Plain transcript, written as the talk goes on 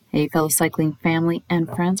Hey, fellow cycling family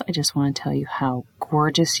and friends, I just want to tell you how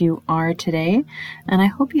gorgeous you are today, and I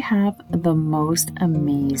hope you have the most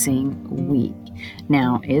amazing week.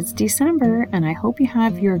 Now, it's December, and I hope you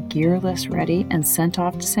have your gear list ready and sent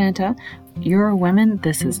off to Santa. You're a woman,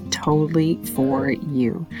 this is totally for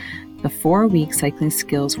you. The 4-week cycling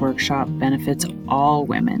skills workshop benefits all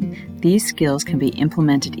women. These skills can be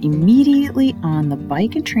implemented immediately on the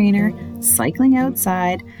bike and trainer, cycling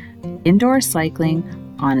outside, indoor cycling,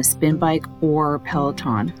 on a spin bike or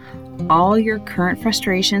Peloton. All your current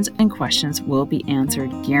frustrations and questions will be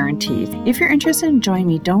answered, guaranteed. If you're interested in joining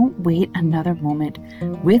me, don't wait another moment.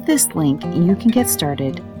 With this link, you can get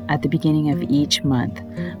started at the beginning of each month.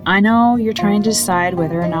 I know you're trying to decide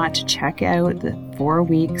whether or not to check out the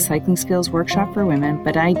 4-week cycling skills workshop for women,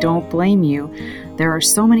 but I don't blame you. There are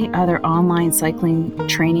so many other online cycling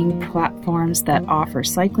training platforms that offer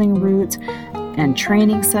cycling routes and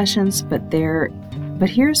training sessions, but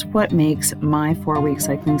here's what makes my 4-week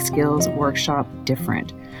cycling skills workshop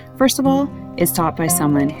different. First of all, it's taught by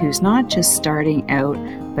someone who's not just starting out,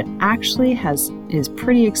 but actually is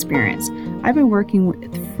pretty experienced. I've been working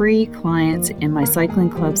with free clients in my cycling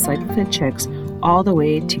club, Cycle Fit Chicks, all the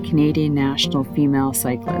way to Canadian national female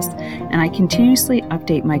cyclists, and I continuously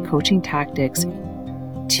update my coaching tactics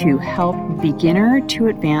to help beginner to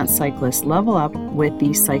advanced cyclists level up with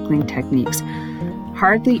these cycling techniques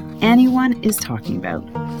hardly anyone is talking about.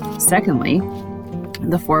 Secondly,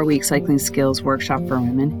 the 4-week cycling skills workshop for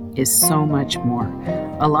women is so much more.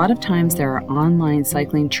 A lot of times there are online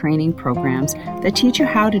cycling training programs that teach you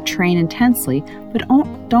how to train intensely, but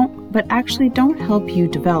actually don't help you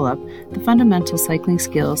develop the fundamental cycling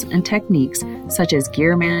skills and techniques such as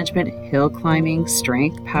gear management, hill climbing,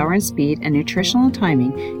 strength, power and speed, and nutritional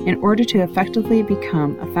timing in order to effectively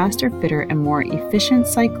become a faster, fitter, and more efficient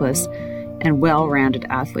cyclist and well-rounded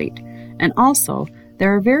athlete. And also,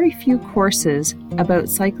 there are very few courses about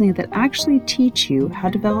cycling that actually teach you how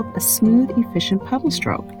to develop a smooth, efficient pedal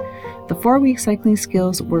stroke. The 4-week cycling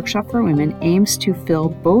skills workshop for women aims to fill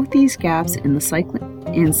both these gaps in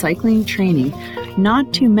cycling training.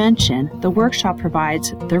 Not to mention, the workshop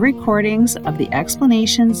provides the recordings of the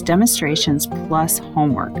explanations, demonstrations, plus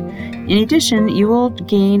homework. In addition, you will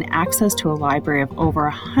gain access to a library of over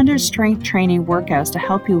 100 strength training workouts to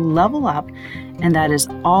help you level up, and that is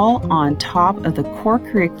all on top of the core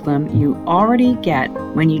curriculum you already get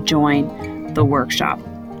when you join the workshop.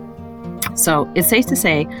 So it's safe to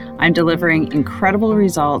say I'm delivering incredible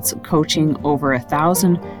results coaching over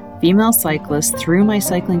 1,000 female cyclists through my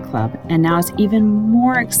cycling club, and now it's even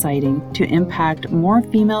more exciting to impact more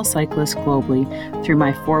female cyclists globally through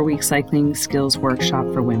my 4-week cycling skills workshop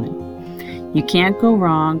for women. You can't go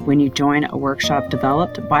wrong when you join a workshop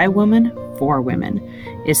developed by a woman for women.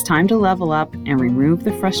 It's time to level up and remove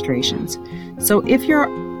the frustrations. So if you're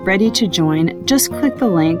ready to join, just click the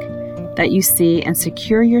link that you see and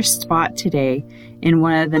secure your spot today in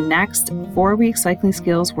one of the next 4-week cycling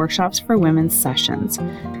skills workshops for women sessions.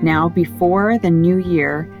 Now, before the new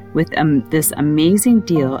year, with this amazing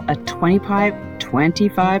deal, a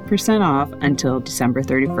 25% off until December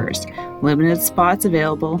 31st. Limited spots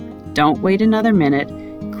available. Don't wait another minute.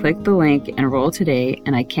 Click the link and roll today,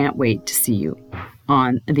 and I can't wait to see you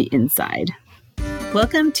on the inside.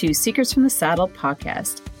 Welcome to Secrets from the Saddle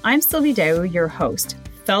podcast. I'm Sylvie Dow, your host,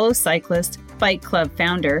 fellow cyclist, bike club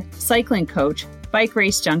founder, cycling coach, bike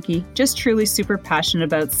race junkie, just truly super passionate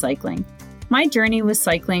about cycling. My journey with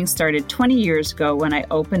cycling started 20 years ago when I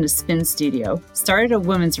opened a spin studio, started a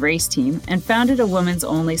women's race team, and founded a women's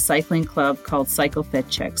only cycling club called Cycle Fit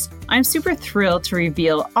Chicks. I'm super thrilled to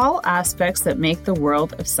reveal all aspects that make the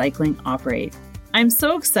world of cycling operate. I'm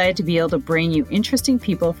so excited to be able to bring you interesting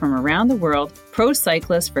people from around the world, pro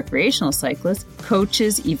cyclists, recreational cyclists,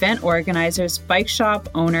 coaches, event organizers, bike shop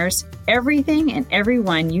owners, everything and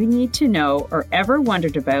everyone you need to know or ever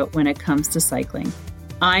wondered about when it comes to cycling.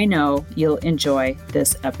 I know you'll enjoy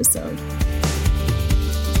this episode.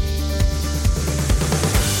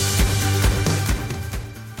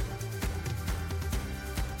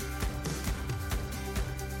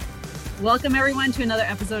 Welcome, everyone, to another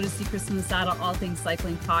episode of Secrets from the Saddle, All Things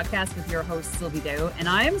Cycling podcast with your host, Sylvie Dow. And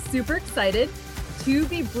I am super excited to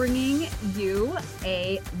be bringing you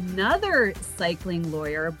another cycling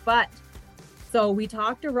lawyer. So we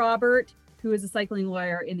talked to Robert, who is a cycling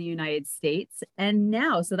lawyer in the United States. And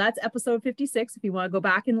now, so that's episode 56, if you want to go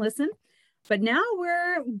back and listen. But now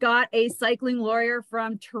we've got a cycling lawyer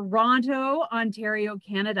from Toronto, Ontario,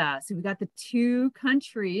 Canada. So we've got the two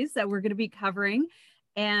countries that we're going to be covering.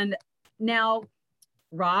 And now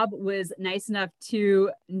Rob was nice enough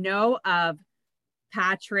to know of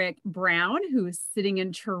Patrick Brown, who is sitting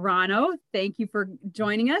in Toronto. Thank you for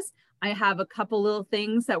joining us. I have a couple little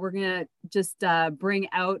things that we're going to just bring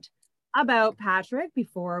out about Patrick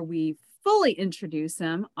before we fully introduce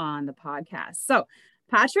him on the podcast. So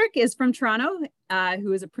Patrick is from Toronto,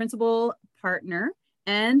 who is a principal partner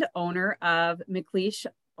and owner of McLeish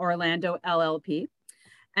Orlando LLP,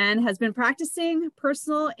 and has been practicing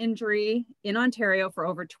personal injury in Ontario for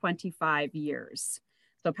over 25 years.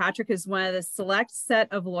 So Patrick is one of the select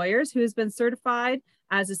set of lawyers who has been certified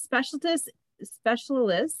as a specialist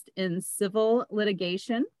in civil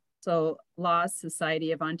litigation. So Law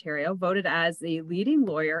Society of Ontario, voted as the leading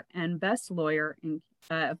lawyer and best lawyer in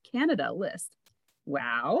Canada list.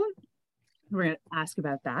 Wow. We're going to ask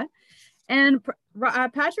about that. And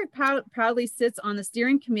Patrick proudly sits on the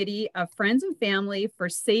steering committee of Friends and Family for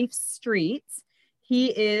Safe Streets.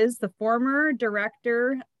 He is the former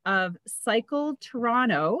director of Cycle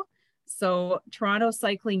Toronto, so Toronto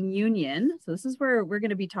Cycling Union. So this is where we're going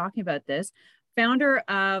to be talking about this. Founder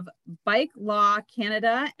of Bike Law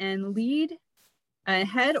Canada and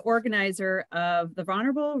head organizer of the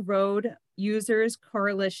Vulnerable Road Users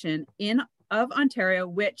Coalition of Ontario,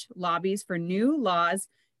 which lobbies for new laws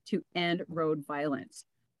to end road violence.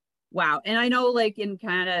 Wow. And I know like in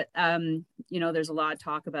Canada, there's a lot of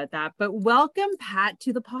talk about that, but welcome, Pat,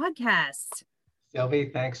 to the podcast. Sylvie,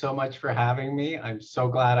 thanks so much for having me. I'm so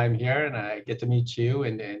glad I'm here and I get to meet you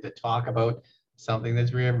and to talk about something that's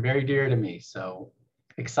very dear to me. So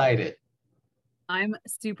excited. I'm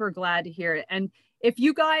super glad to hear it. And if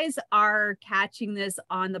you guys are catching this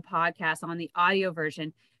on the podcast, on the audio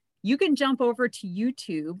version, you can jump over to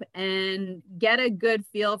YouTube and get a good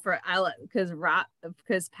feel for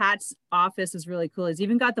because Pat's office is really cool. He's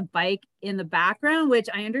even got the bike in the background, which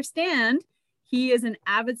I understand he is an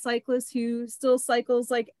avid cyclist who still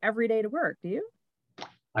cycles like every day to work. Do you?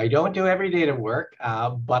 I don't do every day to work,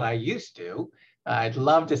 but I used to. I'd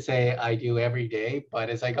love to say I do every day,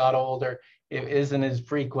 but as I got older, it isn't as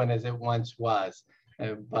frequent as it once was.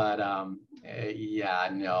 Yeah,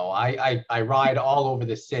 no, I ride all over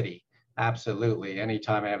the city. Absolutely.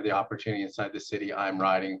 Anytime I have the opportunity inside the city, I'm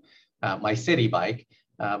riding my city bike.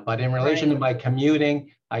 But in relation to my commuting,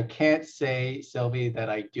 I can't say, Sylvie, that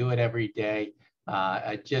I do it every day.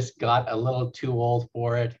 I just got a little too old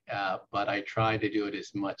for it, but I try to do it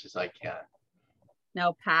as much as I can.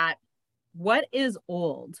 Now, Pat, what is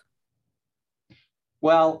old?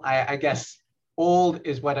 Well, I guess old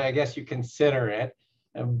is what I guess you consider it.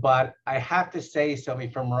 But I have to say, Sylvie,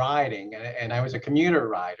 from riding, and I was a commuter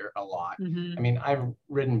rider a lot. Mm-hmm. I mean, I've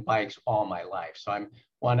ridden bikes all my life. So I'm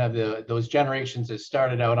one of those generations that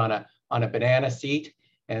started out on a banana seat.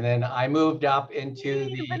 And then I moved up into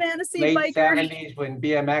the late biker. 70s when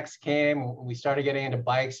BMX came. We started getting into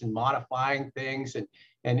bikes and modifying things and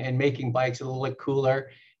making bikes a little bit cooler.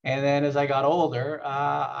 And then as I got older,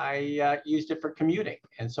 I used it for commuting.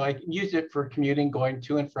 And so I used it for commuting, going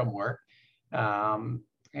to and from work.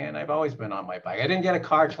 And I've always been on my bike. I didn't get a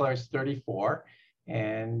car till I was 34.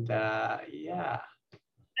 And yeah.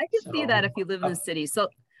 I can see that if you live in the city. So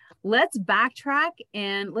let's backtrack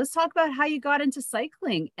and let's talk about how you got into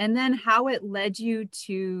cycling and then how it led you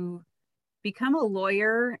to become a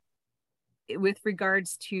lawyer with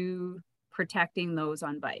regards to protecting those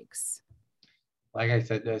on bikes. Like I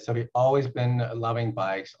said, so I've always been loving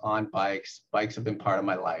bikes, on bikes. Bikes have been part of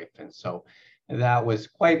my life. And so that was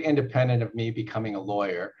quite independent of me becoming a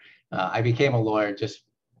lawyer. I became a lawyer just,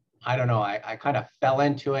 I don't know, I kind of fell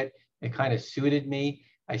into it. It kind of suited me.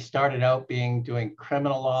 I started out doing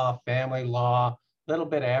criminal law, family law, a little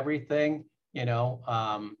bit of everything,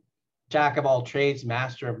 jack of all trades,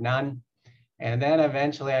 master of none. And then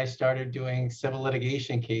eventually I started doing civil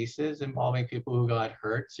litigation cases involving people who got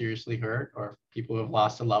hurt, seriously hurt, or people who have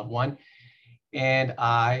lost a loved one. And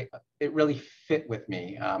it really fit with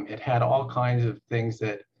me. It had all kinds of things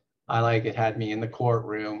that I like. It had me in the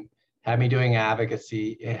courtroom, had me doing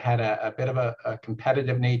advocacy. It had a bit of a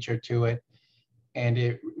competitive nature to it. And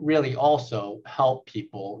it really also helped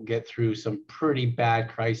people get through some pretty bad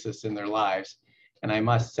crisis in their lives. And I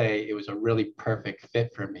must say, it was a really perfect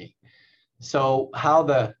fit for me. So how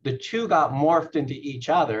the two got morphed into each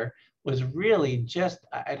other was really just,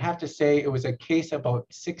 I'd have to say, it was a case about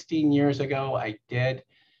 16 years ago.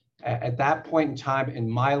 At that point in time in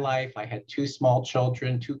my life, I had two small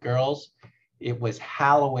children, two girls. It was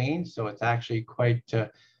Halloween, so it's actually quite,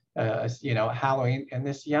 Halloween. And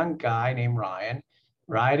this young guy named Ryan,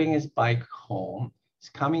 riding his bike home, he's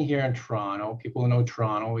coming here in Toronto. People who know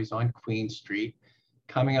Toronto, he's on Queen Street,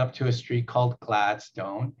 coming up to a street called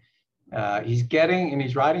Gladstone. He's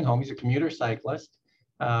riding home. He's a commuter cyclist,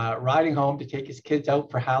 riding home to take his kids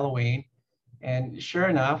out for Halloween. And sure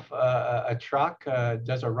enough, a truck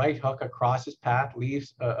does a right hook across his path,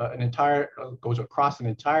 leaves goes across an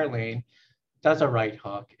entire lane, does a right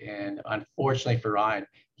hook. And unfortunately for Ryan,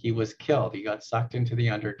 he was killed. He got sucked into the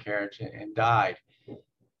undercarriage and died.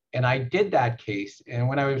 And I did that case. And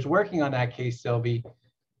when I was working on that case, Sylvie,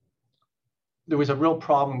 there was a real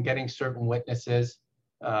problem getting certain witnesses.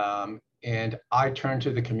 And I turned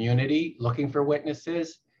to the community looking for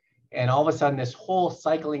witnesses. And all of a sudden, this whole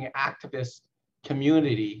cycling activist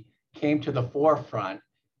community came to the forefront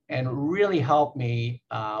and really helped me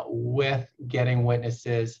with getting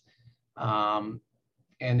witnesses. And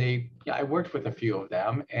I worked with a few of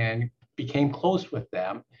them and became close with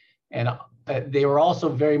them. And they were also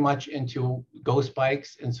very much into ghost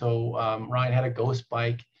bikes. And so Ryan had a ghost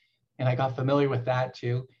bike, and I got familiar with that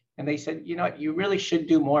too. And they said, you know what, you really should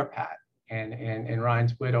do more, Pat. And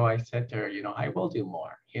Ryan's widow, I said to her, you know, I will do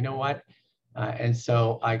more. You know what? And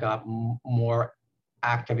so I got more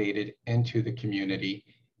activated into the community.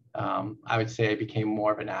 I would say I became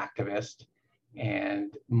more of an activist,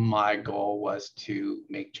 and my goal was to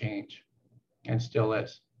make change, and still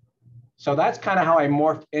is. So that's kind of how I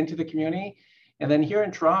morphed into the community. And then here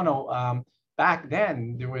in Toronto, back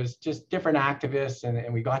then, there was just different activists,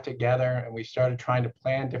 and we got together and we started trying to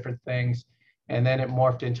plan different things. And then it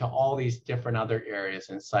morphed into all these different other areas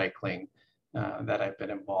in cycling that I've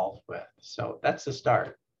been involved with. So that's the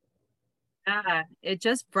start. It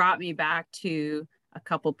just brought me back to a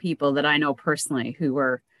couple people that I know personally who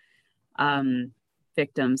were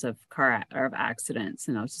victims of or of accidents.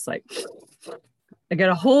 And I was just like, I got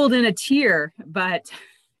a hold in a tear, but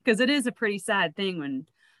because it is a pretty sad thing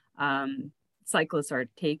when cyclists are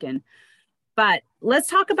taken. But let's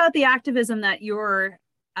talk about the activism that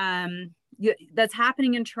that's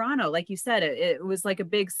happening in Toronto. Like you said, it was like a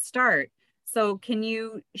big start. So can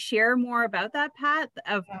you share more about that, Pat,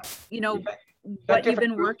 of, what you've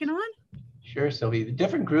been working on? Sure, Sylvie. The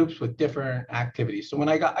different groups with different activities. So when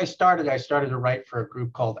I started to write for a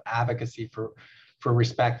group called Advocacy for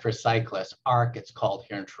Respect for Cyclists, ARC it's called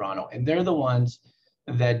here in Toronto. And they're the ones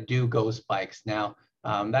that do ghost bikes. Now,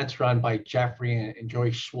 that's run by Jeffrey and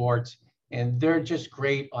Joyce Schwartz. And they're just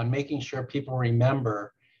great on making sure people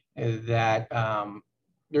remember that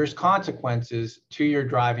there's consequences to your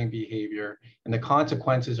driving behavior, and the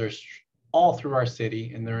consequences are all through our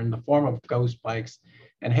city, and they're in the form of ghost bikes.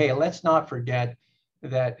 And hey, let's not forget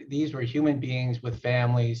that these were human beings with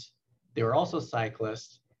families. They were also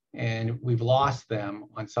cyclists, and we've lost them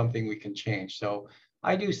on something we can change. So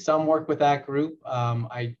I do some work with that group.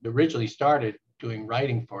 I originally started doing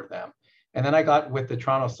writing for them, and then I got with the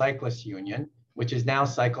Toronto Cyclists Union, which is now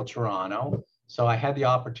Cycle Toronto. So I had the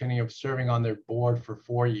opportunity of serving on their board for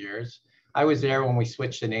 4 years. I was there when we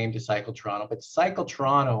switched the name to Cycle Toronto, but Cycle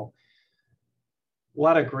Toronto,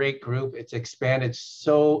 what a great group. It's expanded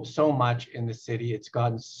so much in the city. It's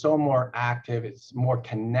gotten so more active. It's more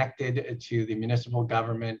connected to the municipal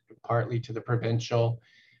government, partly to the provincial.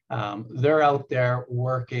 They're out there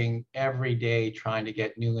working every day, trying to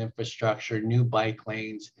get new infrastructure, new bike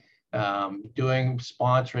lanes,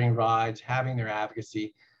 sponsoring rides, having their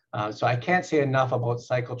advocacy. So I can't say enough about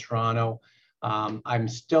Cycle Toronto. I'm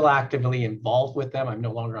still actively involved with them. I'm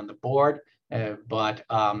no longer on the board, but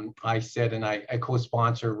I sit and I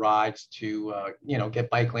co-sponsor rides to, get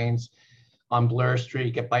bike lanes on Bloor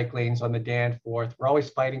Street, get bike lanes on the Danforth. We're always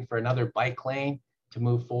fighting for another bike lane to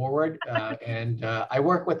move forward. And I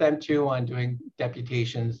work with them too on doing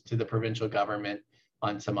deputations to the provincial government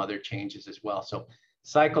on some other changes as well. So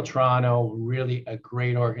Cycle Toronto, really a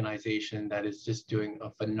great organization that is just doing a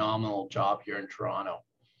phenomenal job here in Toronto.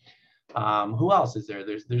 Who else is there?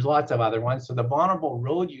 There's lots of other ones. So the Vulnerable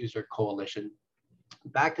Road User Coalition,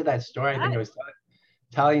 back to that story, I think I was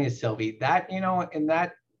telling you, Sylvie, that, in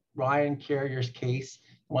that Ryan Carrier's case,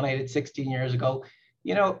 one I did 16 years ago,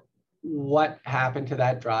 what happened to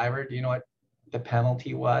that driver? Do you know what the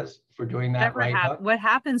penalty was for doing that right hook? What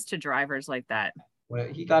happens to drivers like that? Well,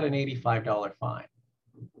 he got an $85 fine.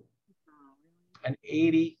 An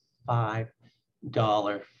 $85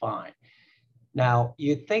 fine. Now,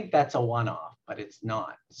 you'd think that's a one-off, but it's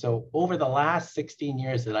not. So over the last 16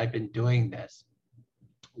 years that I've been doing this,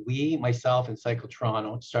 myself and Cycle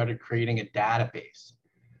Toronto, started creating a database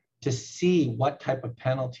to see what type of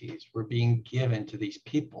penalties were being given to these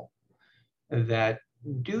people that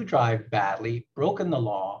do drive badly, broken the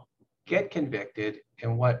law, get convicted,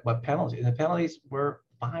 and what penalties. And the penalties were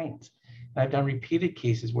fines. And I've done repeated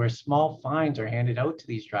cases where small fines are handed out to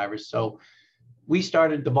these drivers. So we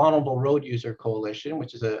started the Vulnerable Road User Coalition,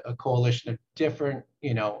 which is a coalition of different,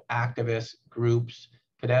 activist groups,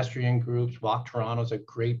 pedestrian groups. Walk Toronto is a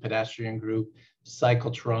great pedestrian group.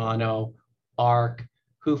 Cycle Toronto, ARC.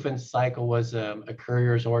 Hoof and Cycle was a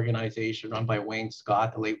couriers organization run by Wayne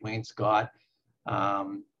Scott, the late Wayne Scott.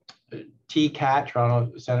 TCAT,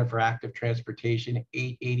 Toronto Center for Active Transportation,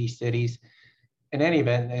 80 cities. In any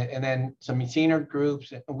event, and then some senior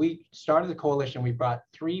groups. We started the coalition. We brought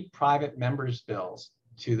 3 private members' bills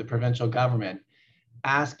to the provincial government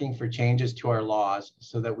asking for changes to our laws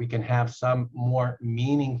so that we can have some more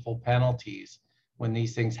meaningful penalties when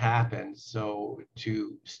these things happen, so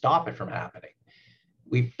to stop it from happening.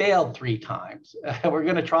 We failed 3 times. We're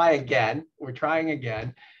going to try again. We're trying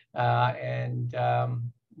again. And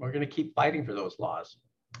we're going to keep fighting for those laws.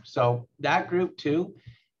 So that group too,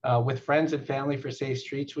 with Friends and Family for Safe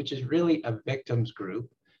Streets, which is really a victims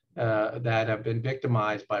group that have been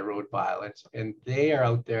victimized by road violence. And they are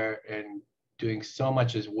out there and doing so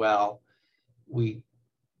much as well. We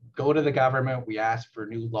go to the government, we ask for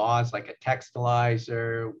new laws like a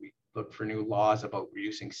textilizer, we look for new laws about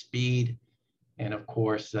reducing speed. And of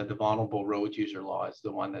course, the vulnerable road user law is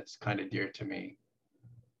the one that's kind of dear to me.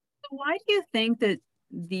 Why do you think that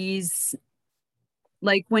these,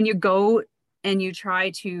 like when you go and you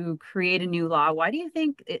try to create a new law, why do you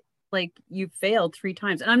think it, like you failed 3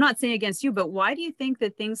 times? And I'm not saying against you, but why do you think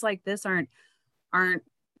that things like this aren't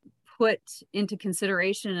put into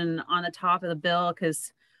consideration and on the top of the bill?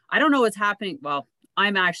 Because I don't know what's happening. Well,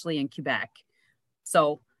 I'm actually in Quebec,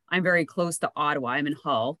 so I'm very close to Ottawa. I'm in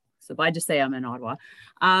Hull. So if I just say I'm in Ottawa,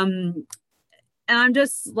 and I'm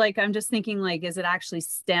just thinking, like, is it actually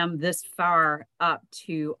stemmed this far up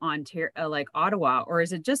to Ontario, like Ottawa, or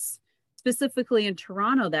is it just specifically in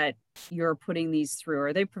Toronto that you're putting these through? Or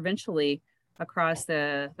are they provincially across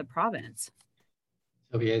the province?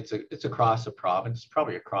 So yeah, it's across the province,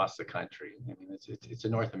 probably across the country. I mean, it's a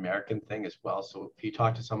North American thing as well. So if you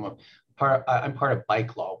talk to someone, I'm part of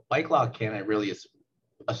Bike Law. Bike Law Canada really is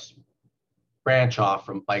a branch off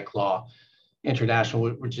from Bike Law International,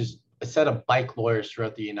 which is a set of bike lawyers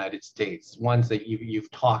throughout the United States, ones that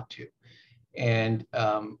you've talked to. And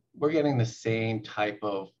we're getting the same type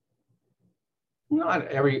of, not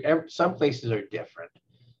every some places are different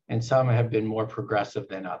and some have been more progressive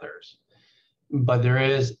than others. But there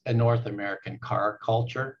is a North American car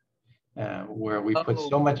culture where we put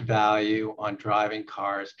so much value on driving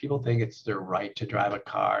cars. People think it's their right to drive a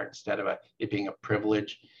car instead of it being a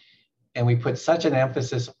privilege. And we put such an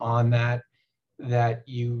emphasis on that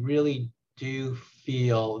you really do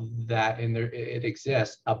feel that it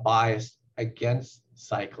exists a bias against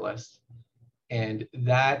cyclists. And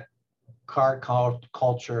that car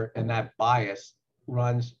culture and that bias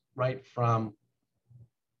runs right from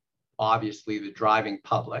obviously the driving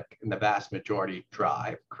public, and the vast majority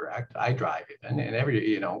drive, correct? I drive even,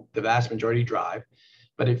 and the vast majority drive,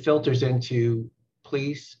 but it filters into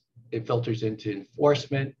police, it filters into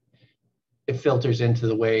enforcement, it filters into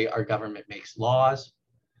the way our government makes laws,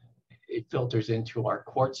 it filters into our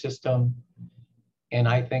court system. And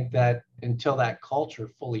I think that until that culture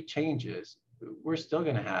fully changes, we're still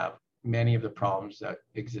going to have many of the problems that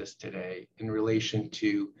exist today in relation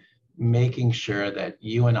to making sure that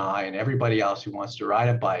you and I and everybody else who wants to ride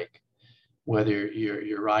a bike, whether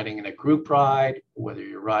you're riding in a group ride, whether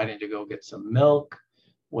you're riding to go get some milk,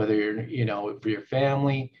 whether you're, for your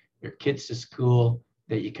family, your kids to school,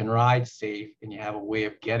 that you can ride safe and you have a way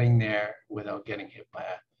of getting there without getting hit by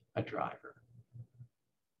a driver.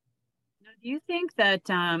 Now, do you think that,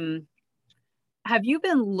 have you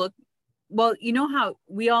been well, you know how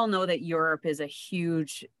we all know that Europe is a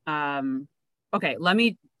huge, okay, let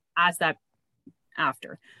me ask that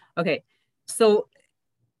after. Okay, so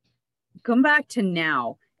come back to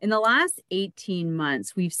now. In the last 18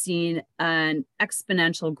 months, we've seen an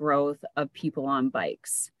exponential growth of people on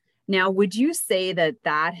bikes. Now, would you say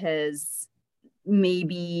that has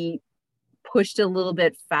maybe pushed a little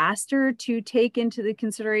bit faster to take into the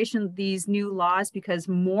consideration these new laws because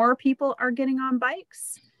more people are getting on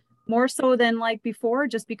bikes, more so than like before,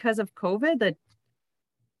 just because of COVID?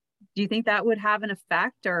 Do you think that would have an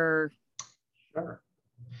effect or sure.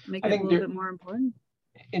 make it a little bit more important?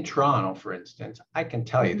 In Toronto, for instance, I can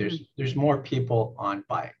tell you there's more people on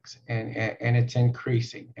bikes and it's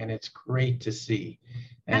increasing, and it's great to see.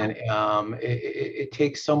 And it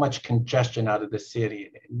takes so much congestion out of the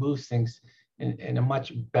city. It moves things in a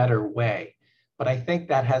much better way. But I think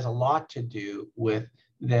that has a lot to do with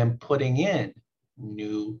them putting in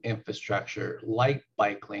new infrastructure like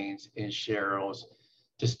bike lanes and sharrows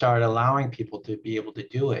to start allowing people to be able to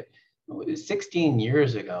do it. 16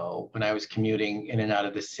 years ago, when I was commuting in and out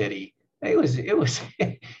of the city, it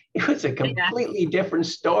was a completely different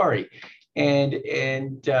story, and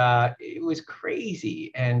it was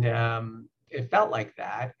crazy, and it felt like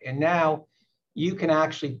that. And now you can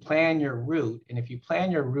actually plan your route. And if you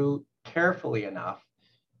plan your route carefully enough,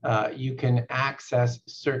 you can access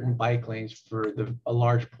certain bike lanes for a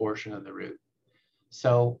large portion of the route.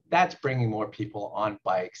 So that's bringing more people on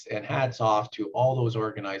bikes, and hats off to all those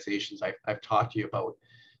organizations I've talked to you about,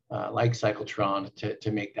 like Cyclotron,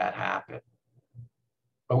 to make that happen.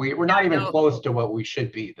 But we're not even close to what we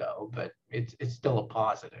should be, though, but it's still a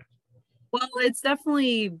positive. Well, it's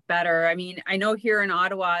definitely better. I mean, I know here in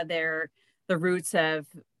Ottawa, the routes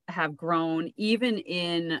have grown, even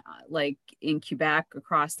in like in Quebec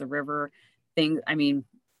across the river. I mean,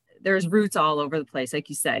 there's routes all over the place. Like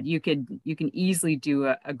you said, you can easily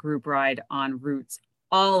do a group ride on routes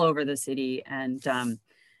all over the city and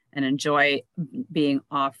enjoy being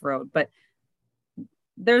off road. But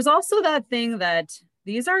there's also that thing that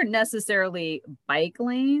these aren't necessarily bike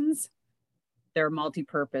lanes. They're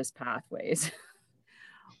multi-purpose pathways,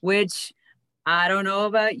 which I don't know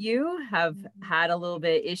about you, have had a little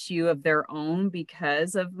bit issue of their own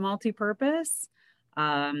because of multi-purpose.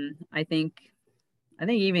 I think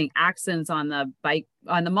even accidents on the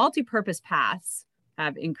multi-purpose paths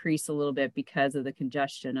have increased a little bit because of the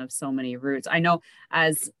congestion of so many routes. I know,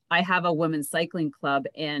 as I have a women's cycling club,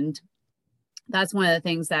 and that's one of the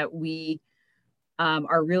things that we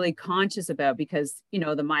are really conscious about, because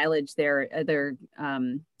the mileage there,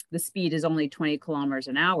 the speed is only 20 kilometers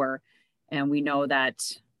an hour, and we know that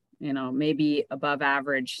maybe above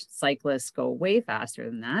average cyclists go way faster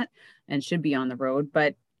than that and should be on the road.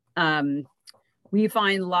 But we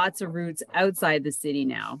find lots of routes outside the city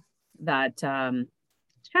now that kind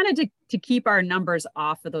of to keep our numbers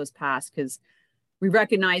off of those paths, because we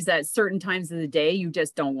recognize that certain times of the day, you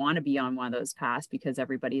just don't want to be on one of those paths because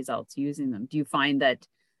everybody's else using them. Do you find that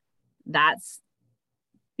that's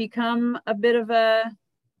become a bit of a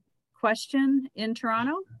question in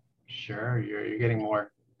Toronto? Sure, you're getting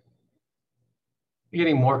more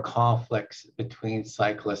conflicts between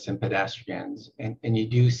cyclists and pedestrians, and you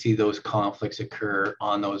do see those conflicts occur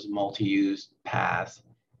on those multi-use paths.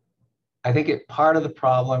 I think part of the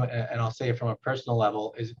problem, and I'll say it from a personal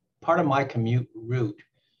level, is part of my commute route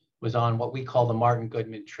was on what we call the Martin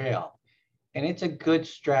Goodman Trail. And it's a good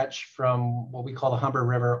stretch from what we call the Humber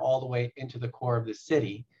River all the way into the core of the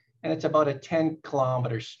city. And it's about a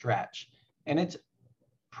 10-kilometer stretch. And it's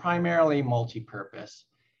primarily multi-purpose.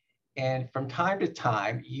 And from time to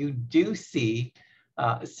time, you do see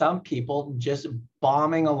some people just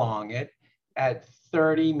bombing along it at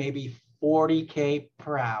 30, maybe 40K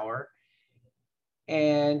per hour.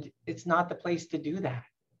 And it's not the place to do that.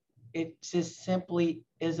 It just simply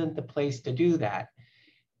isn't the place to do that,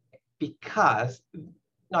 because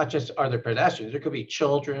not just are there pedestrians, there could be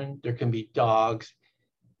children, there can be dogs.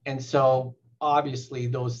 And so obviously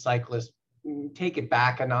those cyclists take it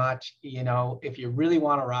back a notch. If you really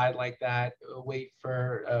want to ride like that, wait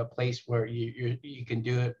for a place where you can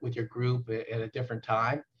do it with your group at a different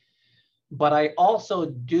time. But I also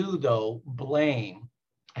do, though, blame,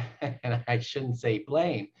 and I shouldn't say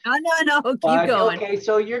blame. No, keep going. Okay,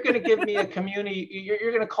 so you're going to give me a community,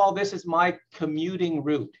 you're going to call this as my commuting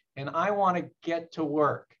route, and I want to get to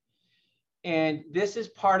work. And this is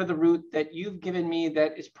part of the route that you've given me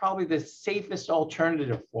that is probably the safest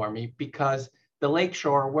alternative for me, because the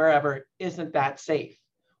lakeshore, wherever, isn't that safe,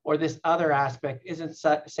 or this other aspect isn't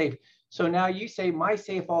safe. So now you say my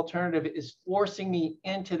safe alternative is forcing me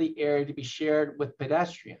into the area to be shared with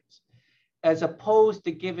pedestrians, as opposed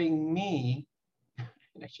to giving me,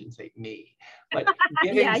 and I shouldn't say me, but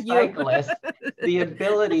giving cyclists the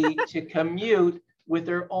ability to commute with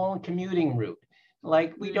their own commuting route.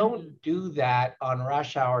 Like, we don't do that on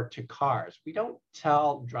rush hour to cars. We don't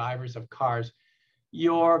tell drivers of cars,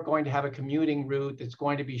 you're going to have a commuting route that's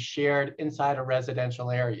going to be shared inside a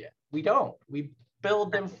residential area. We don't. We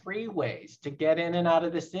build them freeways to get in and out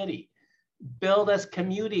of the city. Build us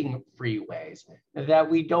commuting freeways that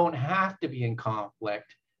we don't have to be in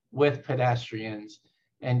conflict with pedestrians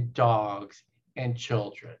and dogs and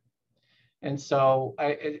children. And so,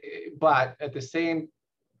 but at the same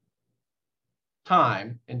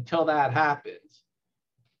time, until that happens,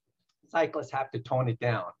 cyclists have to tone it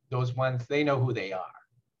down. Those ones, they know who they are.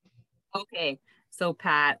 Okay, so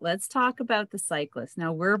Pat, let's talk about the cyclists.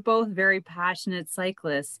 Now, we're both very passionate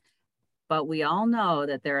cyclists, but we all know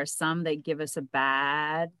that there are some that give us a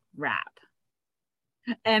bad rap.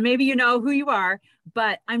 And maybe you know who you are,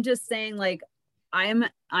 but I'm just saying, like, I'm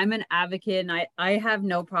an advocate, and I have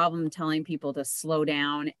no problem telling people to slow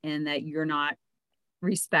down and that you're not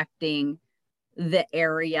respecting the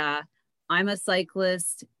area. I'm a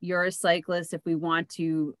cyclist, you're a cyclist. If we want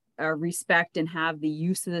to respect and have the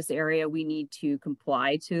use of this area, we need to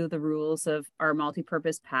comply to the rules of our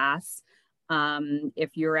multi-purpose paths.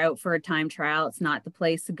 If you're out for a time trial, it's not the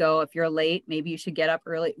place to go. If you're late, maybe you should get up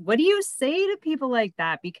early. What do you say to people like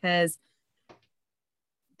that? Because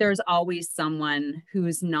there's always someone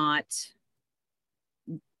who's not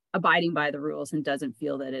abiding by the rules and doesn't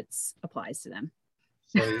feel that it applies to them.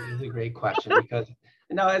 So it's a great question because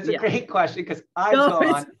it's a great question because I've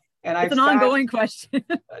gone and it's an ongoing question.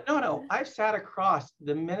 I've sat across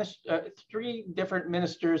the 3 different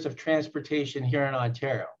ministers of transportation here in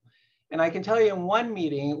Ontario. And I can tell you in one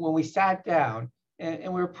meeting when we sat down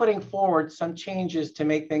and we were putting forward some changes to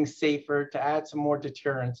make things safer, to add some more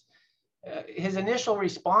deterrence, his initial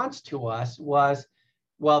response to us was,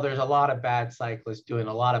 well, there's a lot of bad cyclists doing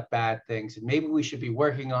a lot of bad things, and maybe we should be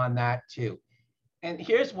working on that too. And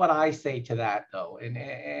here's what I say to that, though,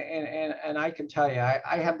 and I can tell you,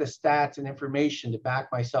 I have the stats and information to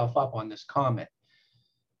back myself up on this comment.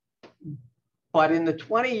 But in the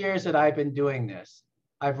 20 years that I've been doing this,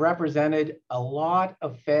 I've represented a lot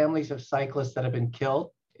of families of cyclists that have been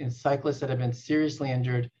killed and cyclists that have been seriously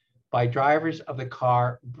injured by drivers of the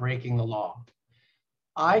car breaking the law.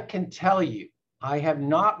 I can tell you, I have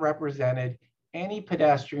not represented any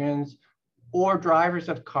pedestrians or drivers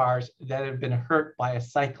of cars that have been hurt by a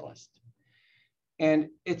cyclist. And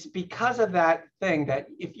it's because of that thing that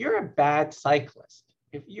if you're a bad cyclist,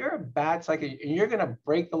 and you're going to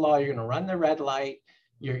break the law, you're going to run the red light,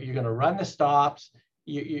 you're going to run the stops,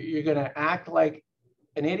 you're going to act like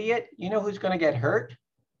an idiot, you know who's going to get hurt?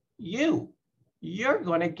 You're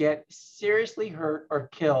going to get seriously hurt or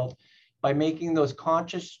killed by making those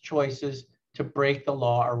conscious choices to break the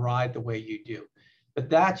law or ride the way you do. But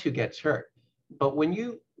that's who gets hurt. But when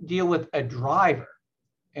you deal with a driver,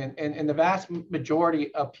 and the vast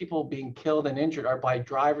majority of people being killed and injured are by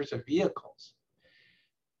drivers of vehicles,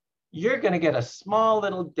 you're going to get a small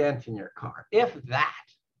little dent in your car, if that.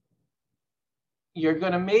 You're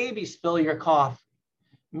going to maybe spill your coffee,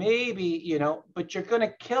 maybe, but you're going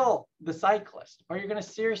to kill the cyclist, or you're going to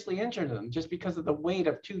seriously injure them just because of the weight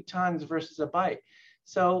of 2 tons versus a bike.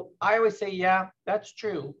 So I always say, yeah, that's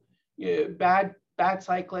true. Bad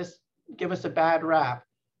cyclists give us a bad rap,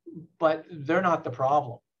 but they're not the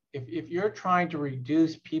problem. If you're trying to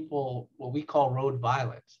reduce people, what we call road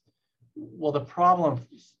violence, well, the problem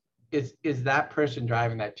is that person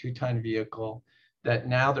driving that 2-ton vehicle that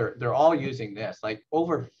now they're all using this. Like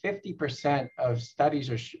over 50% of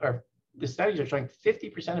studies are showing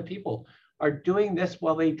 50% of people are doing this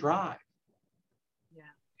while they drive.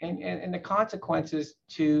 Yeah. And the consequences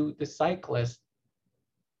to the cyclist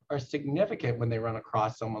are significant when they run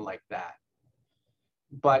across someone like that.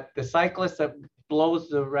 But the cyclist that blows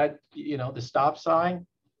the red, the stop sign,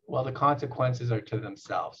 well, the consequences are to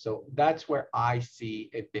themselves. So that's where I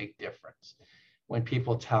see a big difference. When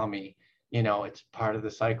people tell me, it's part of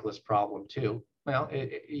the cyclist problem too. Well,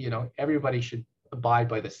 everybody should abide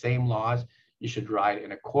by the same laws. You should ride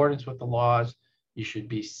in accordance with the laws. You should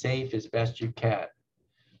be safe as best you can.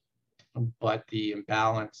 But the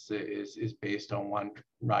imbalance is based on one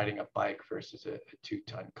riding a bike versus a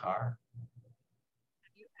 2-ton car.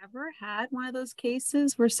 Have you ever had one of those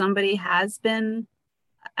cases where somebody has been,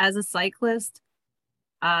 as a cyclist,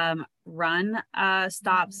 run a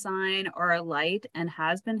stop sign or a light and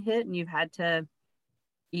has been hit, and you've had to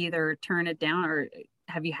either turn it down, or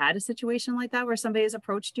have you had a situation like that where somebody has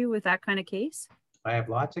approached you with that kind of case? I have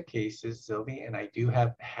lots of cases, Sylvie, and I do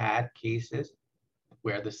have had cases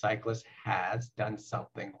where the cyclist has done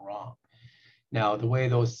something wrong. Now, the way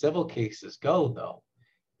those civil cases go, though,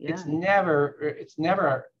 it's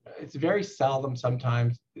very seldom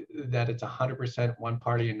sometimes that it's 100% one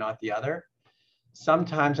party and not the other.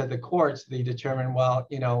 Sometimes at the courts, they determine, well,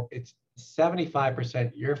 it's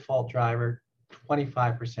 75% your fault driver,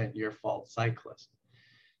 25% your fault cyclist.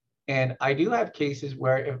 And I do have cases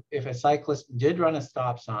where if a cyclist did run a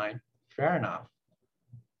stop sign, fair enough.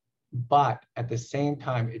 But at the same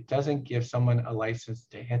time, it doesn't give someone a license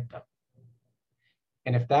to hit them.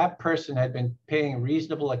 And if that person had been paying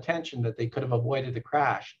reasonable attention that they could have avoided the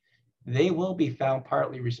crash, they will be found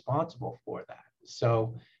partly responsible for that.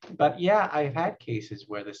 So, but yeah, I've had cases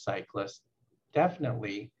where the cyclist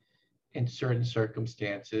definitely, in certain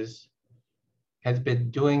circumstances, has been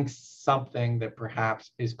doing something that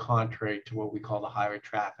perhaps is contrary to what we call the Highway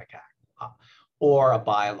Traffic Act or a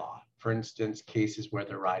bylaw. For instance, cases where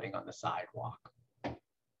they're riding on the sidewalk.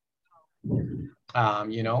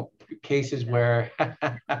 Cases where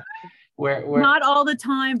not all the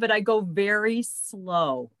time, but I go very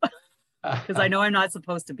slow because I know I'm not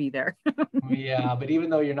supposed to be there. Yeah, but even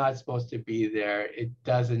though you're not supposed to be there, it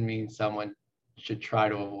doesn't mean someone should try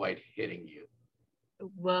to avoid hitting you.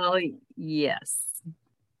 Well, yes.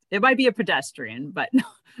 It might be a pedestrian, but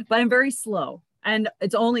I'm very slow. And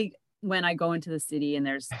it's only when I go into the city and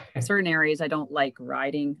there's certain areas I don't like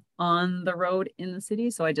riding on the road in the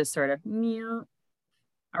city. So I just sort of meow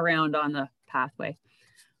around on the pathway.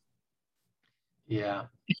 Yeah.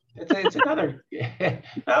 It's another,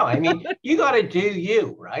 no, I mean, you got to do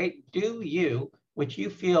you, right? Do you, which you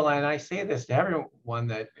feel, and I say this to everyone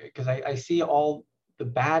that, because I see all the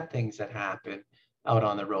bad things that happen out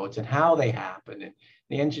on the roads and how they happen. And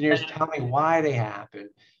the engineers tell me why they happen.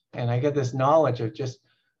 And I get this knowledge of just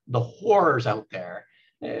the horrors out there.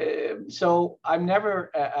 So I'm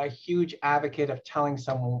never a huge advocate of telling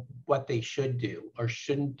someone what they should do or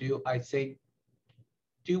shouldn't do. I say,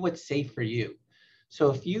 do what's safe for you.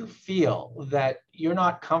 So if you feel that you're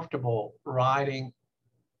not comfortable riding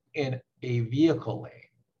in a vehicle lane,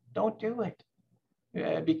 don't do it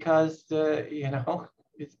because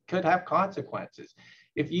it could have consequences.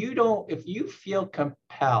 If you feel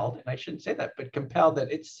compelled, and I shouldn't say that, but compelled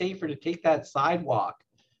that it's safer to take that sidewalk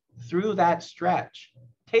through that stretch,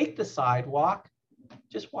 take the sidewalk.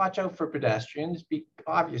 Just watch out for pedestrians. Be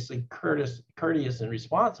obviously courteous and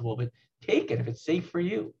responsible, but take it if it's safe for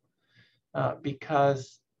you.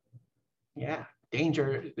 Because, yeah,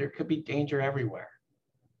 there could be danger everywhere.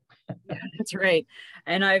 Yeah, that's right.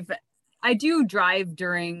 And I do drive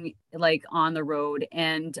during like on the road,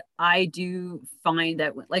 and I do find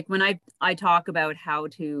that like when I talk about how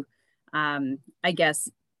to, I guess,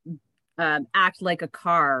 act like a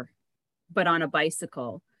car, but on a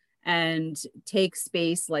bicycle, and take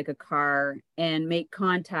space like a car and make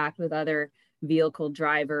contact with other vehicle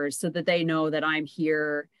drivers so that they know that I'm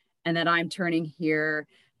here and that I'm turning here.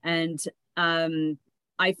 And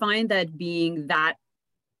I find that being that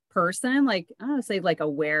person, like I would say, like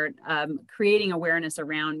aware, creating awareness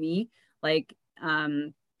around me, like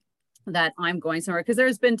that I'm going somewhere. Because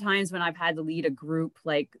there's been times when I've had to lead a group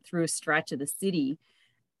like through a stretch of the city,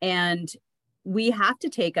 and we have to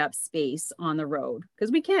take up space on the road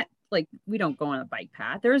because we can't, like, we don't go on a bike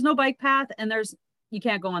path. There is no bike path, and you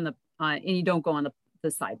can't go on and you don't go on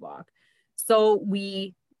the sidewalk. So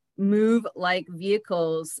we move like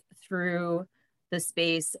vehicles through the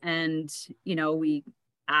space, and we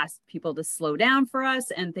ask people to slow down for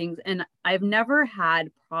us and things, and I've never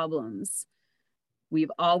had problems.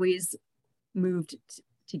 We've always moved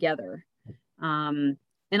together, and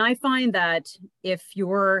I find that if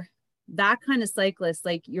you're that kind of cyclist,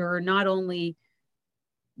 like you're not only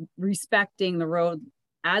respecting the road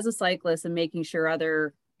as a cyclist and making sure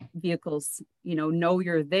other vehicles know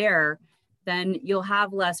you're there, then you'll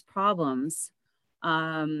have less problems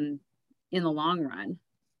in the long run.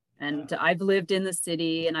 And I've lived in the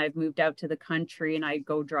city, and I've moved out to the country, and I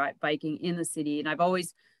go biking in the city, and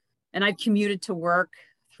I've commuted to work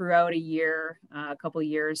throughout a year, a couple of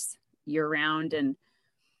years, year round. And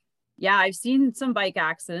yeah, I've seen some bike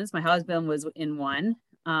accidents. My husband was in one.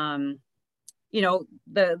 The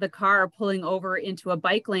car pulling over into a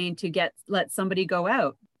bike lane to let somebody go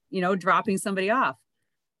out, dropping somebody off.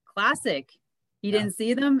 Classic. He didn't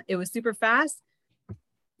see them. It was super fast.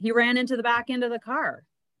 He ran into the back end of the car.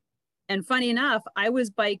 And funny enough, I was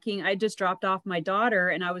biking. I just dropped off my daughter,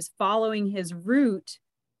 and I was following his route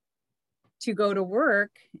to go to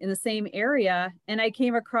work in the same area. And I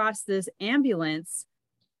came across this ambulance,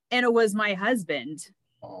 and it was my husband.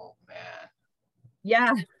 Oh, man.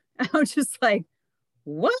 Yeah. I was just like,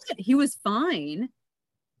 what? He was fine,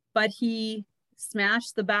 but he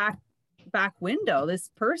smashed the back window. This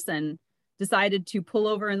person decided to pull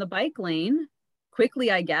over in the bike lane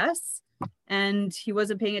quickly, I guess, and he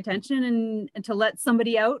wasn't paying attention and to let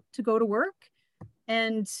somebody out to go to work,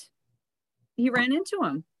 and he ran into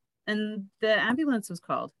him, and the ambulance was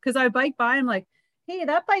called. Because I bike by, I'm like, hey,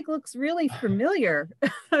 that bike looks really familiar.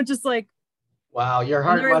 I'm just like, wow, your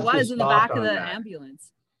heart must have stopped in the back of the that.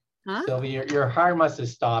 Ambulance. Huh? Sylvia, your heart must have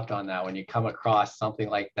stopped on that when you come across something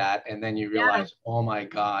like that, and then you realize, oh my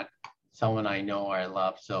God, someone I know or I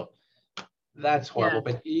love. So that's horrible.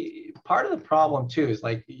 But part of the problem too is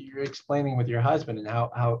like you're explaining with your husband and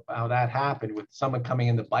how that happened with someone coming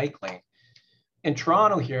in the bike lane. In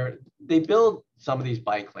Toronto here, they build some of these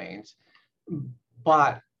bike lanes,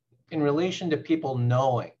 but in relation to people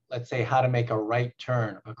knowing, let's say, how to make a right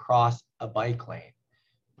turn across a bike lane,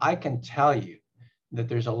 I can tell you that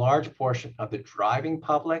there's a large portion of the driving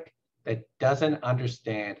public that doesn't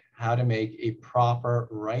understand how to make a proper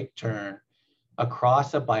right turn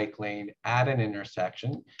across a bike lane at an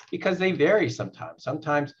intersection, because they vary sometimes.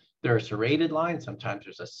 Sometimes there's a serrated line, sometimes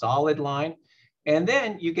there's a solid line. And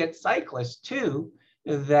then you get cyclists too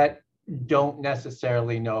that don't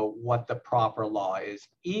necessarily know what the proper law is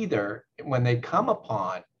either when they come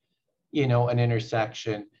upon, an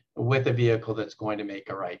intersection with a vehicle that's going to make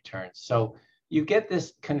a right turn. So you get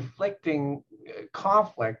this conflicting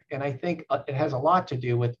conflict, and I think it has a lot to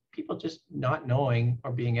do with people just not knowing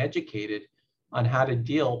or being educated on how to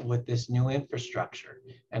deal with this new infrastructure.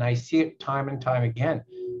 And I see it time and time again.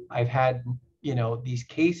 I've had, these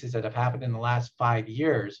cases that have happened in the last 5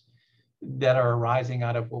 years that are arising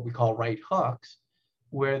out of what we call right hooks,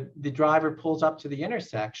 where the driver pulls up to the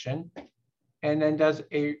intersection and then does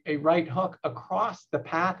a right hook across the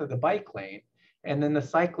path of the bike lane. And then the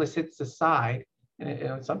cyclist hits the side,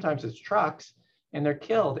 and sometimes it's trucks, and they're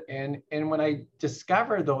killed. And when I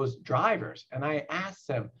discover those drivers and I ask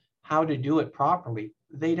them how to do it properly,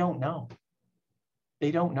 they don't know.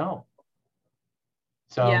 They don't know.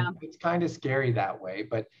 So Yeah. It's kind of scary that way.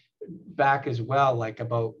 But back as well, like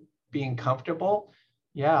about being comfortable.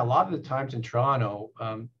 Yeah, a lot of the times in Toronto,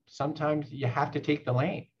 sometimes you have to take the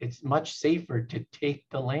lane. It's much safer to take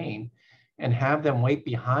the lane and have them wait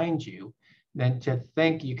behind you than to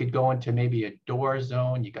think you could go into maybe a door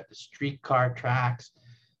zone. You got the streetcar tracks,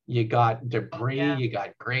 you got debris, Yeah. you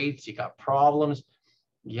got grates, you got problems.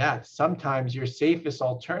 Yeah, sometimes your safest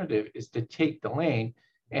alternative is to take the lane.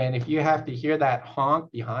 And if you have to hear that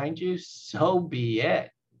honk behind you, so be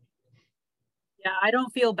it. Yeah, I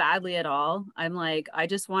don't feel badly at all. I'm like, I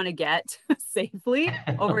just want to get safely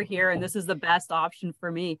over here, and this is the best option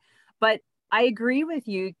for me. But I agree with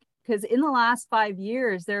you, because in the last 5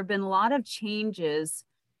 years, there have been a lot of changes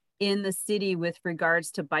in the city with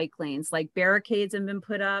regards to bike lanes. Like barricades have been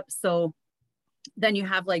put up. So then you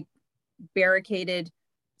have like barricaded.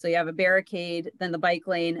 So you have a barricade, then the bike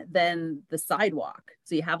lane, then the sidewalk.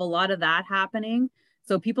 So you have a lot of that happening.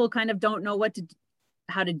 So people kind of don't know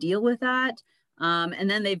how to deal with that. And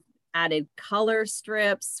then they've added color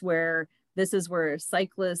strips where this is where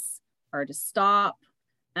cyclists are to stop.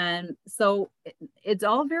 And so it's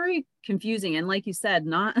all very confusing. And like you said,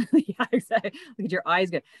 not, yeah, exactly. Look at your eyes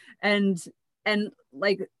good. And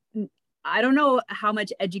like, I don't know how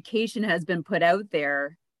much education has been put out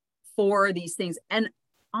there for these things. And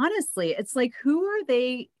honestly, it's like, who are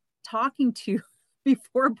they talking to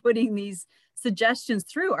before putting these suggestions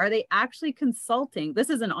through? Are they actually consulting? This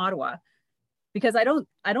is in Ottawa, because I don't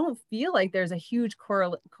feel like there's a huge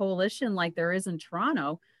coalition like there is in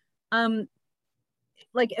Toronto.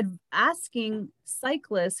 Like asking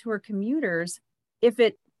cyclists who are commuters if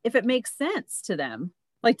it makes sense to them,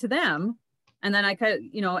 like to them. And then I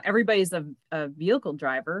kind of, everybody's a vehicle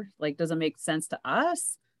driver. Like, does it make sense to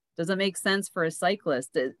us? Does it make sense for a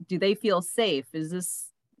cyclist? Do they feel safe? Is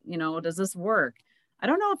this, does this work? I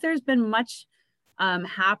don't know if there's been much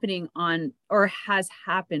happening on, or has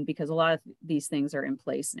happened, because a lot of these things are in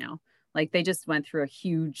place now. Like they just went through a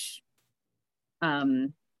huge,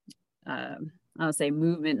 I'll say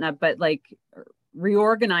movement, but like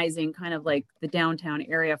reorganizing kind of like the downtown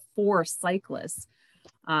area for cyclists.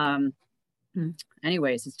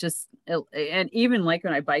 Anyways, it's just, and even like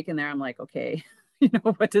when I bike in there, I'm like, okay,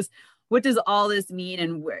 what does all this mean?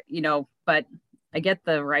 And where, but I get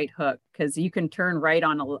the right hook, because you can turn right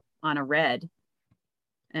on a red.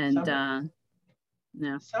 And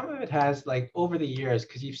yeah, some of it has, like, over the years,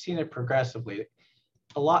 because you've seen it progressively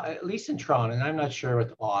a lot, at least in Toronto, and I'm not sure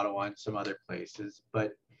with Ottawa and some other places,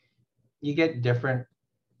 but you get different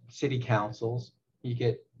city councils, you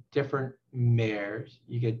get different mayors,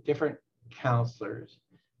 you get different councillors,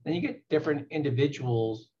 then you get different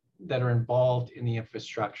individuals that are involved in the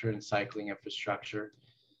infrastructure and cycling infrastructure.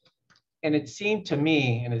 And it seemed to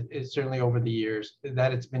me, and it's certainly over the years,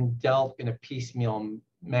 that it's been dealt in a piecemeal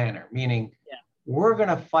manner, meaning we're going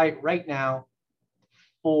to fight right now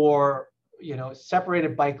for,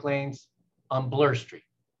 separated bike lanes on Bloor Street,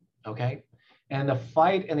 okay? And the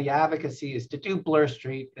fight and the advocacy is to do Bloor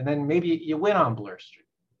Street, and then maybe you win on Bloor Street.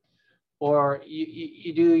 Or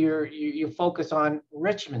you focus on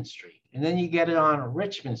Richmond Street, and then you get it on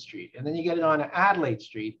Richmond Street, and then you get it on Adelaide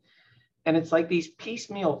Street. And it's like these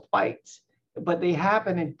piecemeal fights, but they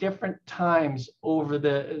happen in different times over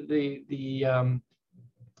the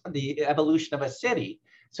evolution of a city.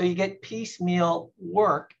 So you get piecemeal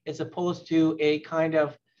work as opposed to a kind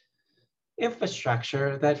of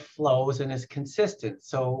infrastructure that flows and is consistent.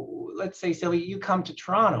 So let's say, Sylvie, you come to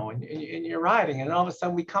Toronto and you're riding, and all of a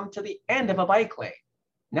sudden we come to the end of a bike lane.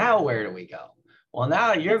 Now where do we go? Well,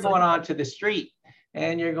 now you're going onto the street,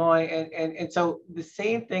 and you're going, and so the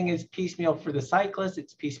same thing is piecemeal for the cyclists,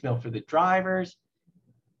 it's piecemeal for the drivers.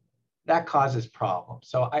 That causes problems.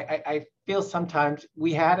 So I feel sometimes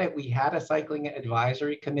we had a cycling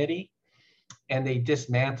advisory committee, and they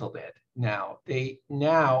dismantled it. Now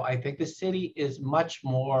I think the city is much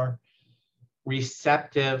more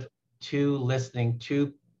receptive to listening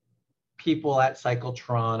to people at Cycle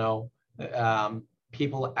Toronto,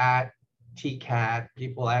 people at TCAT,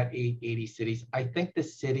 people at 880 Cities. I think the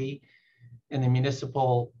city and the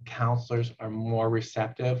municipal councilors are more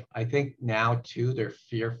receptive. I think now too, they're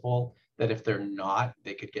fearful that if they're not,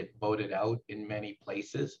 they could get voted out in many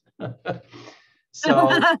places.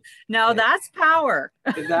 So now that's power.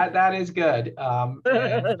 that is good.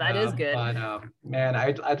 That is good. But man,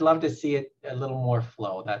 I'd love to see it a little more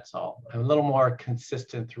flow. That's all. A little more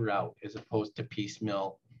consistent throughout, as opposed to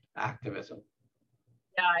piecemeal activism.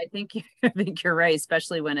 Yeah, I think you're right,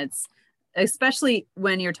 especially when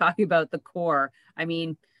you're talking about the core. I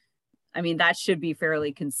mean that should be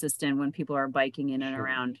fairly consistent when people are biking in and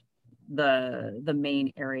around the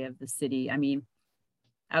main area of the city. I mean,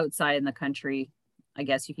 outside in the country, I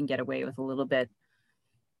guess you can get away with a little bit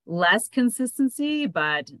less consistency,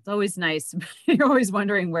 but it's always nice. You're always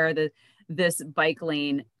wondering where this bike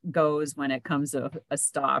lane goes when it comes to a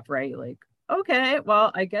stop, right? Like, okay, well,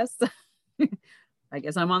 I guess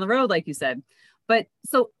I'm on the road, like you said. But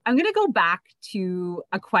so I'm going to go back to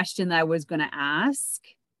a question that I was going to ask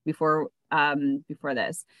before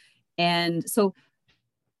this. And so,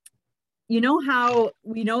 you know how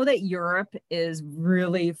we know that Europe is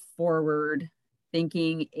really forward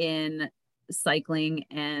thinking in cycling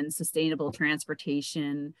and sustainable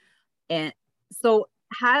transportation. And so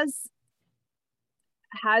has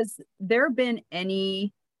there been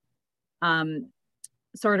any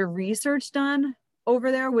sort of research done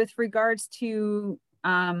over there with regards to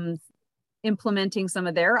implementing some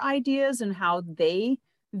of their ideas and how they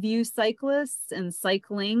view cyclists and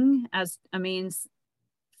cycling as a main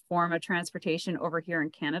form of transportation over here in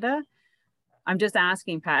Canada? I'm just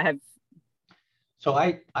asking, Pat. So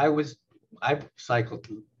I've cycled,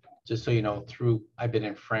 just so you know, I've been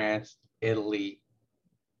in France, Italy,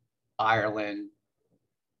 Ireland,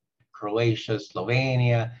 Croatia,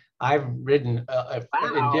 Slovenia. I've ridden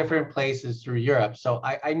in different places through Europe. So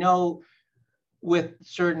I know with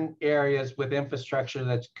certain areas with infrastructure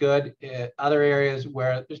that's good, other areas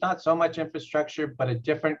where there's not so much infrastructure, but a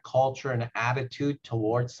different culture and attitude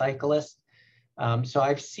towards cyclists. So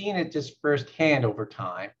I've seen it just firsthand over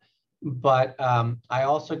time. But I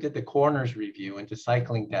also did the Corners review into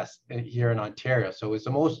cycling deaths here in Ontario. So it was the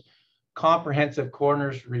most comprehensive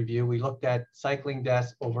Corners review. We looked at cycling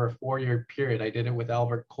deaths over a 4-year period. I did it with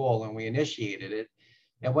Albert Cole, and we initiated it.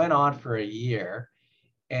 It went on for a year.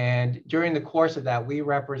 And during the course of that, we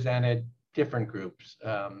represented different groups,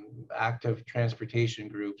 active transportation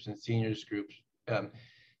groups and seniors groups.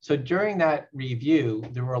 So during that review,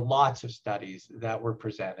 there were lots of studies that were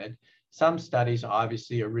presented. Some studies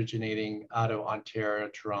obviously originating out of Ontario,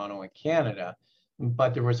 Toronto, and Canada,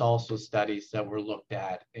 but there was also studies that were looked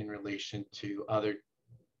at in relation to other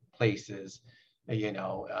places, in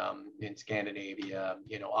Scandinavia.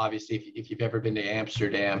 Obviously, if you've ever been to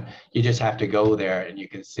Amsterdam, you just have to go there and you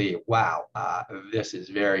can see, wow, this is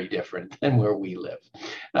very different than where we live,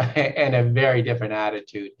 and a very different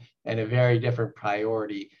attitude and a very different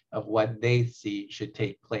priority of what they see should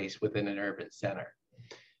take place within an urban center.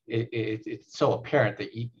 It's so apparent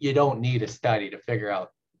that you don't need a study to figure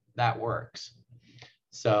out that works.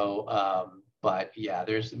 So, but yeah,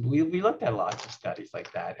 we looked at lots of studies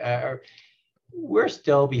like that. We're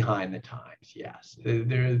still behind the times, yes.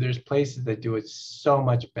 There's places that do it so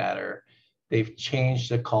much better. They've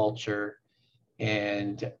changed the culture,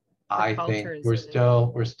 and I think we're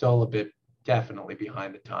still a bit definitely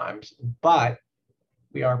behind the times, but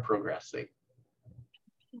we are progressing.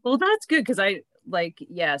 Well, that's good, because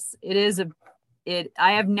yes, it is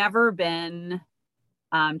I have never been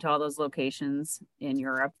to all those locations in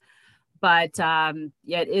Europe. But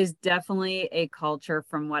yeah, it is definitely a culture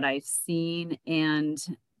from what I've seen, and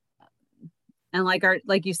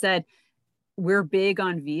like you said, we're big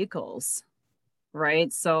on vehicles,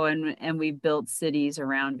 right? So and we built cities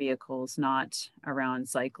around vehicles, not around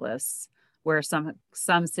cyclists, where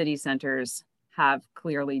some city centers have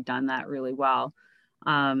clearly done that really well.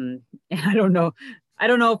 And I don't know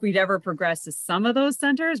if we'd ever progress to some of those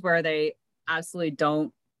centers where they absolutely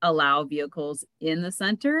don't allow vehicles in the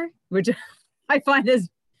center, which I find is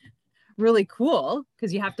really cool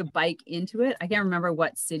because you have to bike into it. I can't remember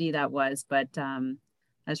what city that was, but I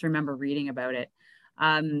just remember reading about it.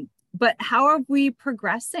 But how are we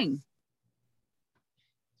progressing?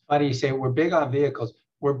 It's funny you say we're big on vehicles.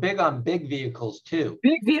 We're big on big vehicles too.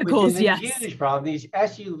 Big vehicles, which is a yes. huge problem. These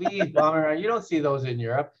SUVs bombing around, you don't see those in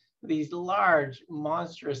Europe. These large,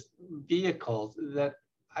 monstrous vehicles that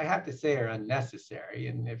I have to say are unnecessary.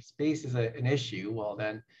 And if space is an issue, well,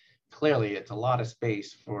 then clearly it's a lot of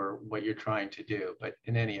space for what you're trying to do. But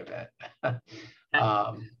in any event,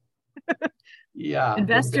 Yeah,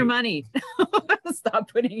 Invest your money. Stop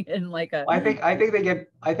putting in like a. I think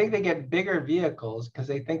they get bigger vehicles because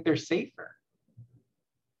they think they're safer.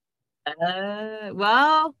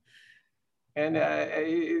 Well, And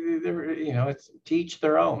you know, it's to each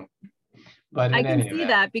their own. But I in can any see event,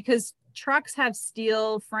 that because trucks have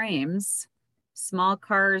steel frames, small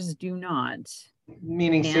cars do not.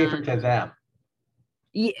 meaning safer And to them,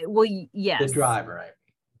 well, the yes. driver, right?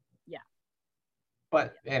 Yeah.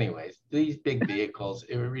 But anyways, these big vehicles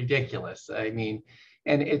are ridiculous. I mean,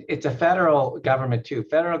 and it's a federal government too.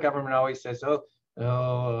 Federal government always says,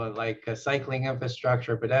 like cycling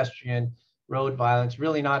infrastructure, pedestrian, road violence,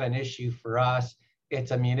 really not an issue for us.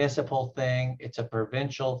 It's a municipal thing. It's a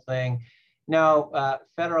provincial thing. No,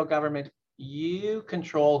 federal government, you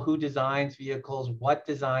control who designs vehicles, what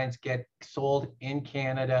designs get sold in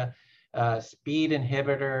Canada, speed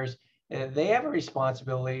inhibitors. They have a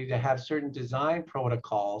responsibility to have certain design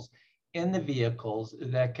protocols in the vehicles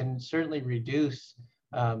that can certainly reduce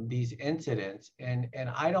these incidents. And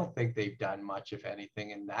I don't think they've done much, if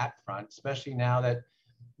anything, in that front, especially now that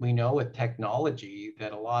we know with technology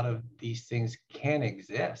that a lot of these things can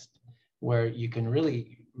exist, where you can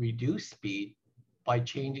really reduce speed by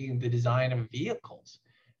changing the design of vehicles.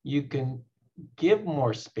 You can give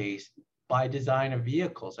more space by design of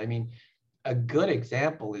vehicles. I mean, a good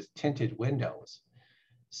example is tinted windows.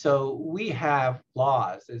 So we have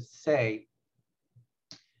laws that say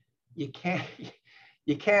you can't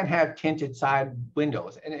you can't have tinted side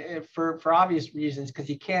windows, and for obvious reasons, because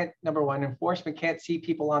you can't, number one, enforcement can't see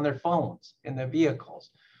people on their phones in the vehicles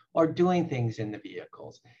or doing things in the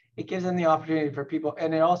vehicles. It gives them the opportunity for people,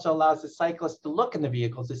 and it also allows the cyclists to look in the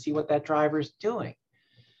vehicles to see what that driver is doing.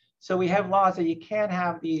 So we have laws that you can't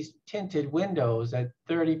have these tinted windows at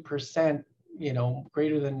 30%, you know,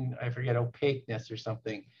 greater than, I forget, opaqueness or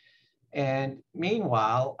something. And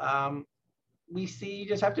meanwhile, we see you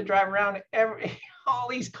just have to drive around all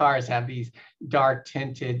these cars have these dark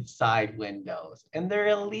tinted side windows, and they're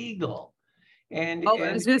illegal. And, Oh,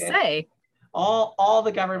 I was going to say. All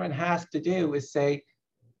the government has to do is say,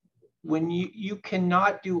 when you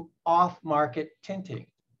cannot do off-market tinting,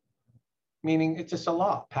 meaning it's just a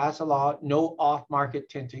law, pass a law, no off-market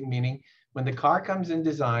tinting, meaning when the car comes in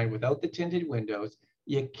design without the tinted windows,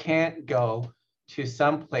 you can't go to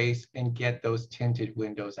some place and get those tinted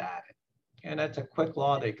windows added. And that's a quick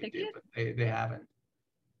law they could do, but they haven't.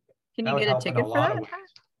 Can you get a ticket for that?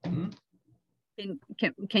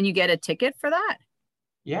 Can you get a ticket for that?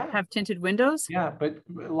 Yeah. Have tinted windows? Yeah, but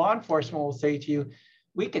law enforcement will say to you,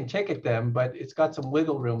 we can ticket them, but it's got some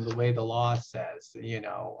wiggle room the way the law says, you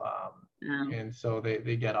know. And so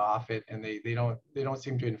they get off it, and they don't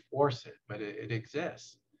seem to enforce it, but it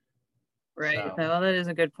exists. Right. So. Well, that is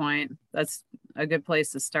a good point. That's a good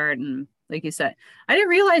place to start. And like you said, I didn't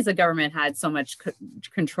realize the government had so much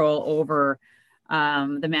control over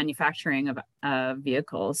the manufacturing of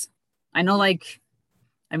vehicles. I know, like,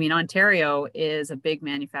 I mean, Ontario is a big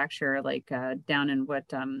manufacturer, like down in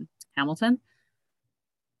Hamilton.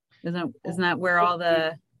 Isn't that where all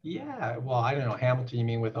the? Yeah. Well, I don't know. Hamilton, you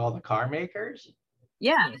mean with all the car makers?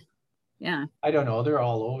 Yeah. Yeah. I don't know. They're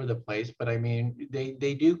all over the place, but I mean,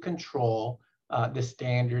 they do control the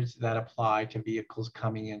standards that apply to vehicles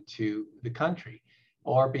coming into the country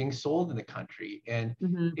or being sold in the country. And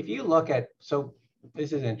if you look at, so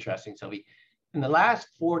this is interesting, Sylvie, in the last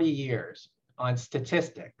 40 years on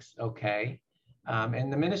statistics, okay,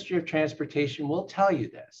 and the Ministry of Transportation will tell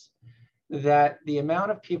you this, that the amount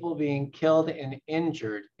of people being killed and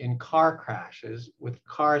injured in car crashes with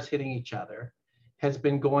cars hitting each other has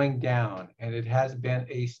been going down, and it has been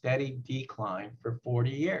a steady decline for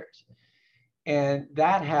 40 years. And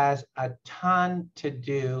that has a ton to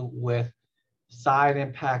do with side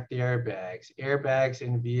impact airbags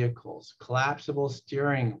in vehicles, collapsible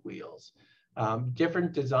steering wheels,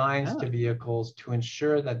 different designs to vehicles to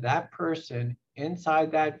ensure that that person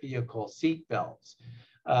inside that vehicle, seat belts,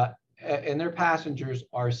 and their passengers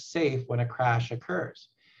are safe when a crash occurs.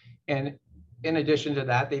 And in addition to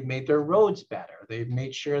that, they've made their roads better. They've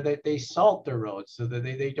made sure that they salt their roads so that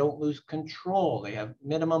they don't lose control. They have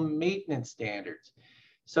minimum maintenance standards.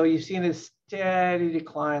 So you've seen a steady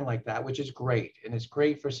decline like that, which is great. And it's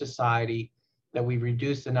great for society that we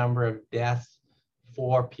reduce the number of deaths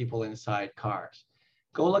for people inside cars.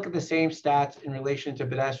 Go look at the same stats in relation to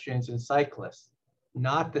pedestrians and cyclists.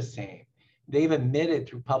 Not the same. They've admitted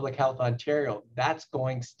through Public Health Ontario, that's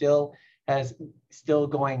going still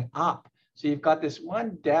going up. So you've got this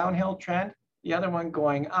one downhill trend, the other one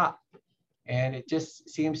going up. And it just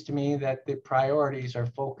seems to me that the priorities are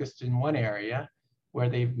focused in one area where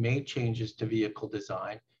they've made changes to vehicle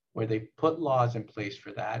design, where they've put laws in place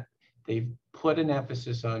for that. they've put an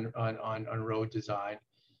emphasis on road design,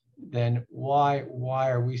 then why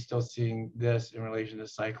are we still seeing this in relation to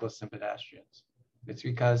cyclists and pedestrians? It's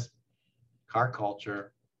because car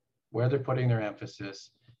culture, where they're putting their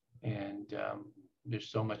emphasis, and there's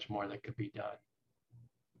so much more that could be done.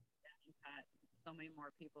 So many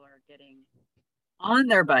more people are getting on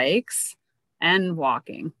their bikes and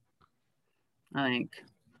walking, I think.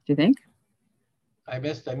 Do you think? I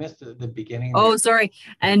missed the beginning. Oh, sorry.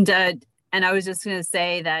 And I was just going to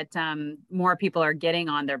say that more people are getting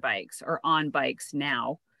on their bikes or on bikes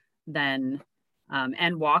now than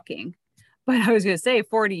and walking. But I was going to say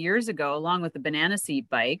 40 years ago, along with the banana seat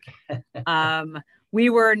bike, we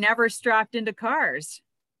were never strapped into cars.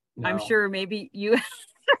 No. I'm sure maybe you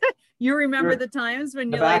you remember the times when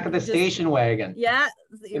the you're back of the station wagon. Yeah,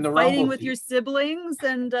 in the fighting with your siblings,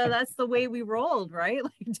 and that's the way we rolled, right?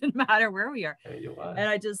 Like it didn't matter where we are. And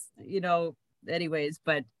I just, anyways,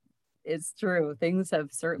 but it's true. Things have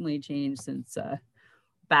certainly changed since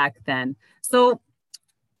back then. So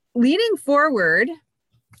leading forward,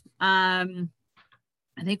 I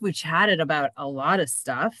think we chatted about a lot of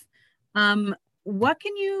stuff. What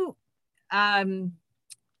can you,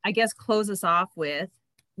 I guess, close us off with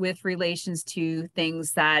relations to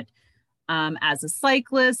things that as a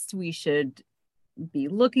cyclist we should be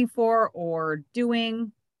looking for or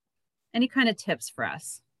doing? Any kind of tips for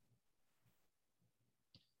us?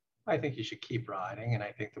 I think you should keep riding, and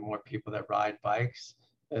I think the more people that ride bikes,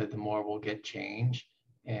 the more we'll get change.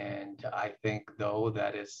 And I think, though,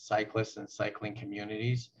 that as cyclists and cycling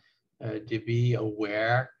communities, to be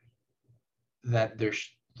aware that there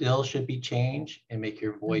still should be change, and make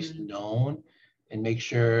your voice known, and make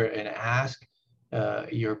sure and ask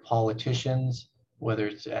your politicians, whether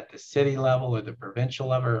it's at the city level or the provincial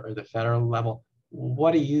level or the federal level,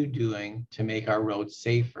 what are you doing to make our roads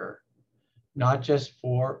safer, not just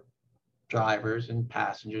for drivers and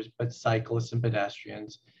passengers, but cyclists and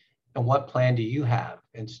pedestrians? And what plan do you have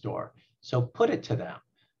in store? So put it to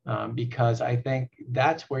them, because I think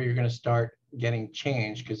that's where you're going to start getting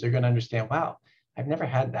change, because they're going to understand, wow, I've never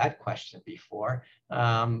had that question before.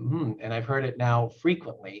 And I've heard it now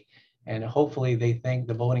frequently. And hopefully they think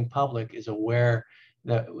the voting public is aware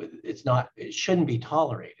that it shouldn't be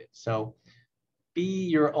tolerated. So be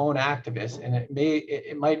your own activist, and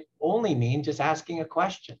it might only mean just asking a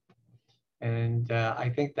question. And I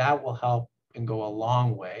think that will help and go a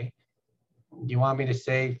long way. Do you want me to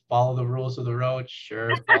say follow the rules of the road?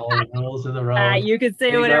 Sure, follow the rules of the road. You could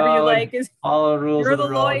say whatever you like. Follow the rules of the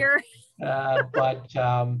road. You're the lawyer. But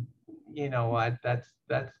you know what?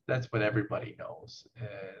 That's what everybody knows.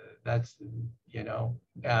 That's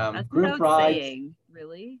group rides. Saying,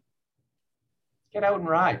 really. Get out and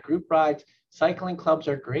ride. Group rides. Cycling clubs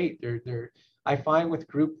are great. I find with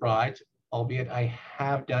group rides, albeit I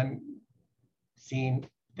have seen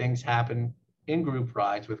things happen in group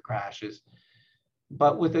rides with crashes.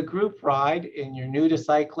 But with a group ride and you're new to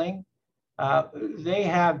cycling, they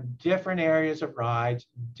have different areas of rides,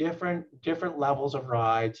 different levels of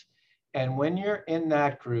rides. And when you're in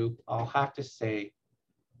that group, I'll have to say,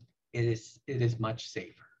 it is much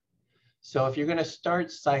safer. So if you're going to start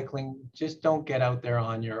cycling, just don't get out there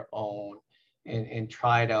on your own and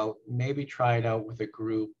try it out. Maybe try it out with a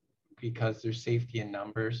group, because there's safety in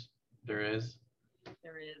numbers. There is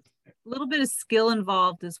a little bit of skill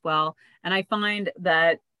involved as well. And I find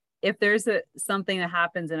that if there's something that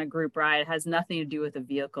happens in a group ride, it has nothing to do with the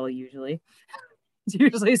vehicle usually. It's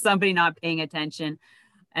usually somebody not paying attention,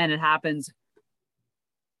 and it happens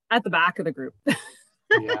at the back of the group.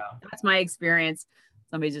 Yeah. That's my experience.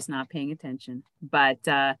 Somebody's just not paying attention. But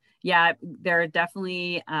yeah, there are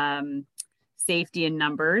definitely safety in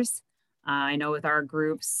numbers. I know with our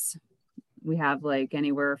groups, we have like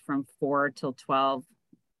anywhere from 4 till 12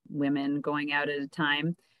 women going out at a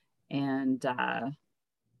time. And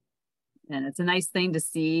it's a nice thing to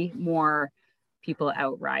see more people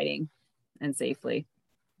out riding and safely.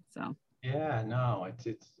 So yeah, no,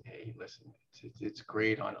 hey, listen, it's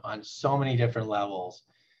great on so many different levels.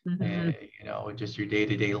 Just your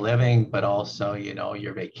day-to-day living, but also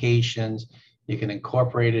your vacations. You can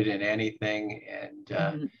incorporate it in anything,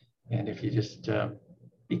 and if you just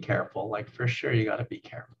be careful, like for sure you got to be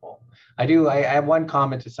careful. I have one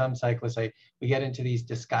comment to some cyclists. We get into these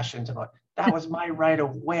discussions about that was my right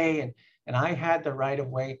of way, and I had the right of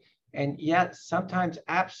way, and yet sometimes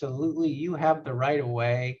absolutely you have the right of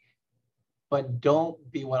way, but don't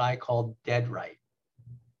be what I call dead right,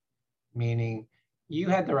 meaning you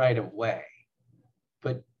had the right of way,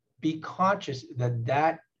 but be conscious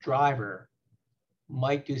that driver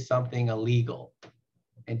might do something illegal,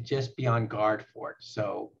 and just be on guard for it.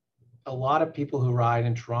 So a lot of people who ride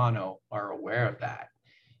in Toronto are aware of that,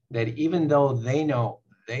 that even though they know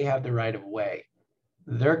they have the right of way,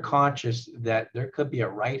 they're conscious that there could be a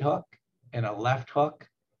right hook and a left hook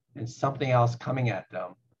and something else coming at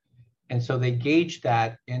them. And so they gauge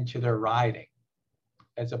that into their riding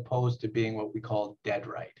as opposed to being what we call dead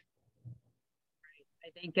right.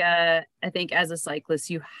 I think as a cyclist,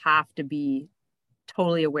 you have to be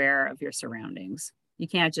totally aware of your surroundings. You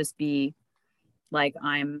can't just be like,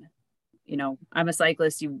 I'm a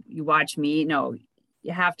cyclist, you watch me. No,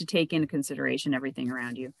 you have to take into consideration everything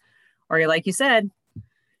around you. Or you're, like you said,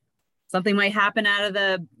 something might happen out of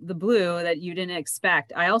the blue that you didn't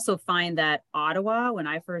expect. I also find that Ottawa, when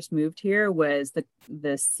I first moved here, was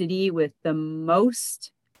the city with the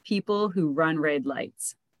most people who run red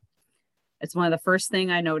lights. It's one of the first thing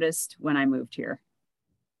I noticed when I moved here.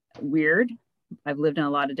 Weird. I've lived in a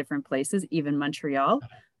lot of different places, even Montreal.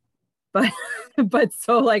 But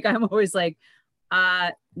so like, I'm always like,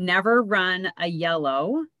 never run a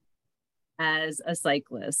yellow as a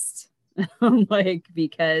cyclist. Like,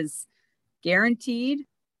 because guaranteed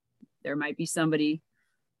there might be somebody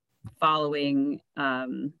following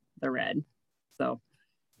the red. So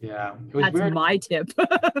yeah, it was that's weird. My tip.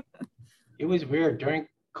 It was weird during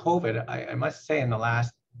COVID. I must say, in the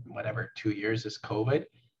last 2 years is COVID,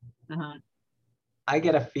 I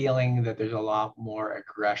get a feeling that there's a lot more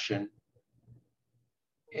aggression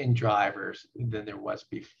in drivers than there was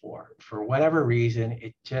before. For whatever reason,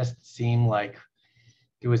 it just seemed like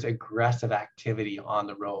there was aggressive activity on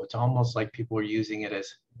the road. It's almost like people were using it as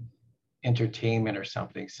entertainment or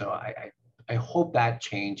something. So I hope that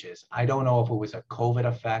changes. I don't know if it was a COVID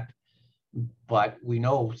effect, but we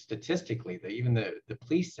know statistically that even the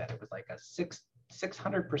police said it was like a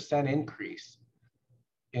 600% increase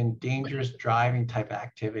in dangerous driving type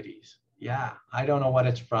activities. Yeah, I don't know what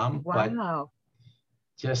it's from, but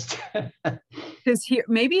just because here,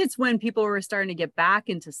 maybe it's when people were starting to get back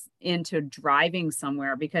into driving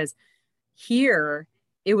somewhere, because here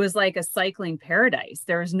it was like a cycling paradise.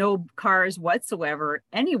 There's no cars whatsoever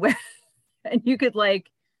anywhere. And you could,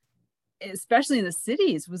 like, especially in the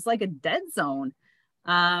cities, was like a dead zone.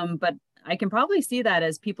 But I can probably see that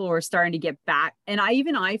as people were starting to get back. And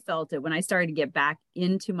I felt it when I started to get back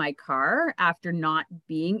into my car after not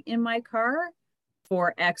being in my car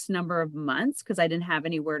for X number of months, because I didn't have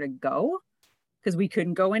anywhere to go, because we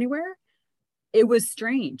couldn't go anywhere. It was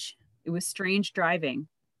strange. It was strange driving.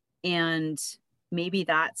 And maybe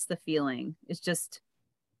that's the feeling. It's just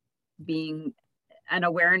being an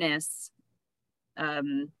awareness,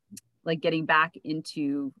 like getting back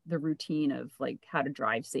into the routine of like how to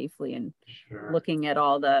drive safely and looking at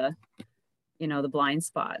all the, the blind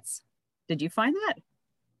spots. Did you find that?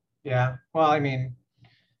 Yeah. Well, I mean,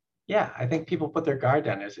 yeah, I think people put their guard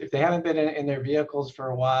down. If they haven't been in their vehicles for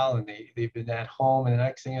a while and they've been at home, and the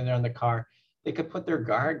next thing they're in the car, they could put their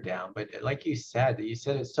guard down. But like you said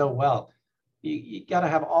it so well, you got to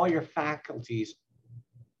have all your faculties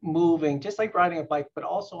moving, just like riding a bike, but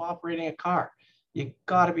also operating a car. You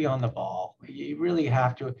got to be on the ball. You really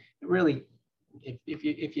have to. Really,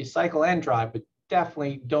 if you cycle and drive, but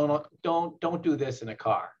definitely don't do this in a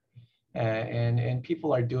car. And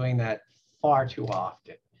people are doing that far too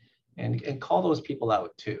often. And call those people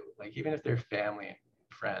out too. Like, even if they're family and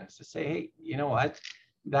friends, to say, hey, you know what?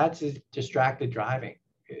 That's distracted driving.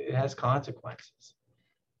 It has consequences.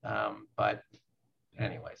 But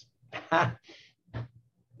anyways, I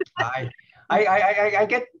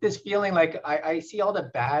get this feeling like I see all the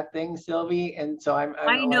bad things, Sylvie, and so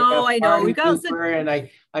I know. We got and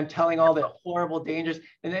I'm telling all the horrible dangers.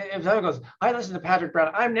 And then if someone goes, I listen to Patrick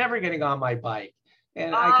Brown, I'm never getting on my bike.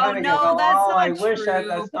 And I kind of go, I wish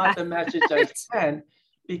that's not the message I send,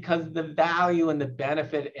 because the value and the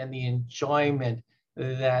benefit and the enjoyment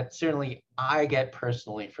that certainly I get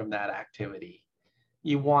personally from that activity,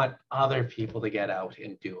 you want other people to get out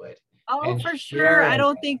and do it. Oh, for sure. I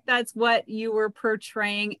don't think that's what you were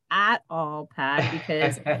portraying at all, Pat,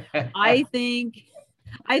 because I think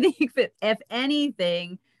if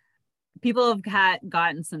anything, people have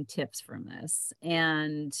gotten some tips from this.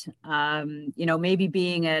 And, maybe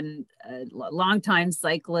being a longtime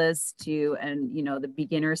cyclist and the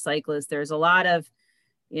beginner cyclist, there's a lot of,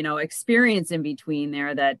 experience in between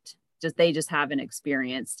there that they just haven't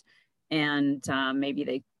experienced. And maybe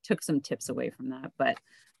they took some tips away from that. But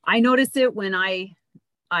I notice it when I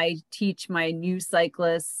teach my new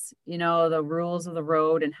cyclists, the rules of the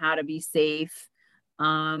road and how to be safe.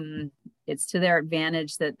 It's to their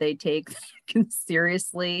advantage that they take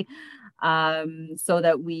seriously, so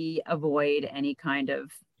that we avoid any kind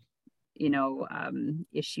of,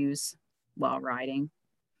 issues while riding.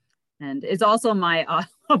 And it's also my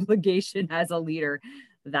obligation as a leader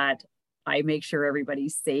that I make sure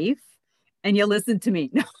everybody's safe and you listen to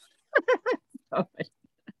me.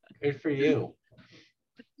 Good for you.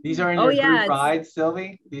 These are in your group rides,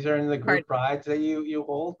 Sylvie? These are in the group rides that you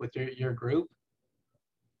hold with your group?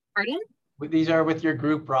 Pardon? These are with your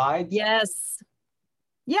group rides? Yes.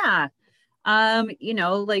 Yeah.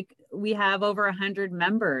 Like we have over 100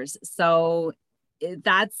 members. So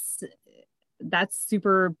that's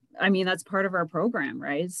super, that's part of our program,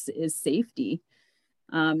 right? Is safety.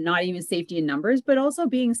 Not even safety in numbers, but also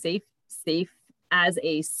being safe as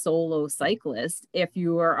a solo cyclist. If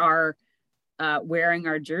you are wearing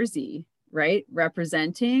our jersey, right?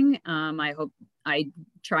 Representing, I hope I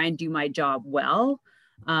try and do my job well.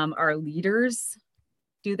 Our leaders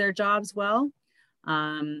do their jobs well.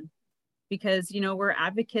 Because, we're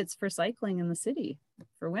advocates for cycling in the city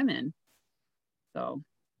for women. So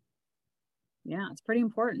yeah, it's pretty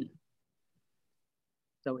important.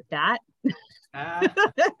 So with that,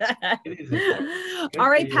 it is important. All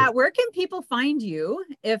right, Pat, where can people find you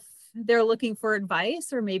if they're looking for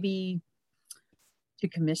advice or maybe to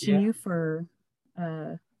commission you for?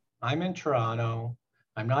 I'm in Toronto.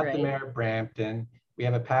 I'm not the mayor of Brampton. We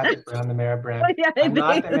have a Patrick Brown, the mayor of Brampton. I'm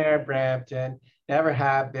not the mayor of Brampton. Never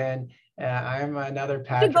have been. I'm another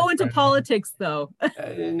Patrick. To go into politics, though.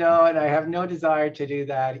 No, and I have no desire to do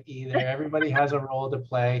that either. Everybody has a role to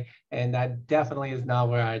play, and that definitely is not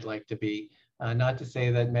where I'd like to be. Not to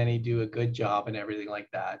say that many do a good job and everything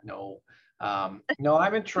like that. No, no,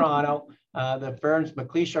 I'm in Toronto. The firm's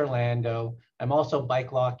McLeish Orlando. I'm also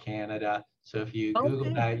Bike Law Canada. So if you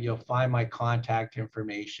Google that, you'll find my contact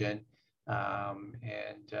information.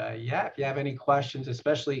 If you have any questions,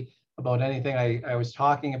 especially about anything I was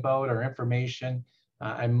talking about or information,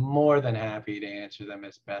 I'm more than happy to answer them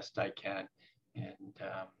as best I can. And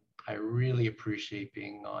I really appreciate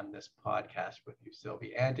being on this podcast with you,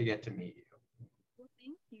 Sylvie, and to get to meet you. Well,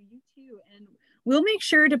 thank you. You too. And we'll make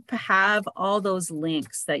sure to have all those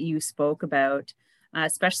links that you spoke about,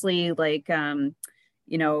 especially like,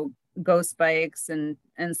 Ghost Bikes and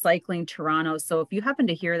Cycling Toronto. So if you happen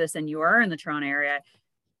to hear this and you are in the Toronto area,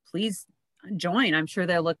 please join. I'm sure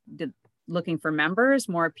they're looking for members,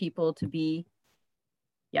 more people to be.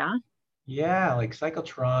 Yeah, like Cycle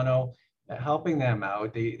Toronto, helping them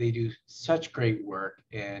out. They do such great work,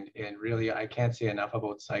 and really I can't say enough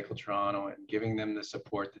about Cycle Toronto and giving them the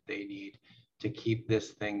support that they need to keep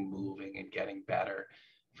this thing moving and getting better.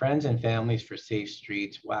 Friends and Families for Safe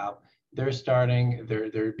Streets, wow, they're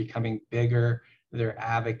becoming bigger. They're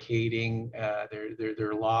advocating,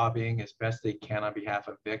 they're lobbying as best they can on behalf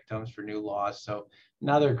of victims for new laws. So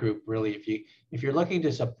another group, really, if you're looking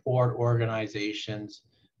to support organizations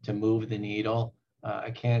to move the needle,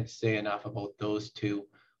 I can't say enough about those two.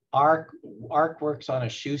 ARC works on a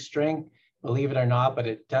shoestring, believe it or not, but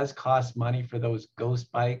it does cost money for those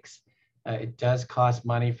Ghost Bikes. It does cost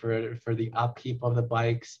money for the upkeep of the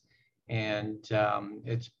bikes, and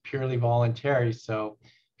it's purely voluntary. So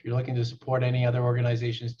if you're looking to support any other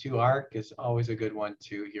organizations too, ARC is always a good one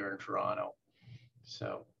too here in Toronto.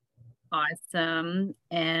 So awesome.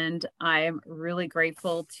 And I'm really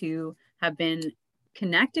grateful to have been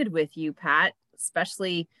connected with you, Pat,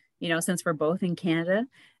 especially, since we're both in Canada,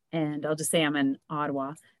 and I'll just say I'm in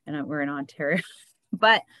Ottawa and we're in Ontario,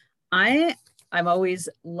 but I've always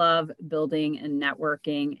loved building and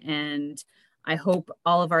networking, and I hope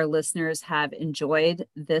all of our listeners have enjoyed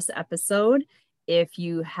this episode. If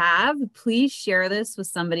you have, please share this with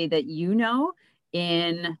somebody that you know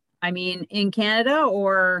in Canada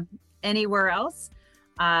or anywhere else.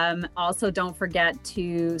 Also, don't forget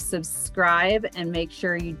to subscribe and make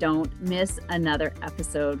sure you don't miss another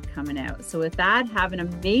episode coming out. So with that, have an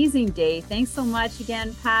amazing day. Thanks so much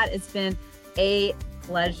again, Pat. It's been a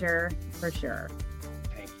pleasure for sure.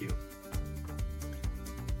 Thank you.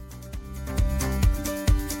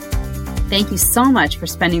 Thank you so much for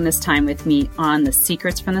spending this time with me on the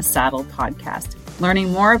Secrets from the Saddle podcast,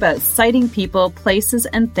 learning more about citing people, places,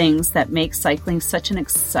 and things that make cycling such an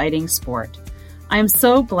exciting sport. I am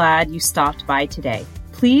so glad you stopped by today.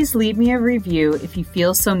 Please leave me a review if you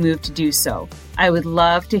feel so moved to do so. I would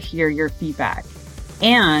love to hear your feedback.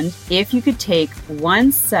 And if you could take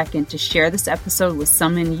 1 second to share this episode with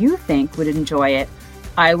someone you think would enjoy it,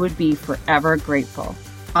 I would be forever grateful.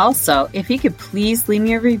 Also, if you could please leave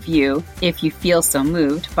me a review if you feel so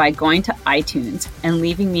moved by going to iTunes and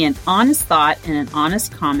leaving me an honest thought and an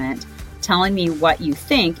honest comment, telling me what you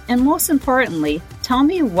think, and most importantly, tell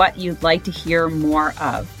me what you'd like to hear more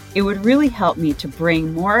of. It would really help me to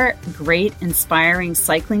bring more great, inspiring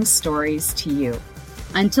cycling stories to you.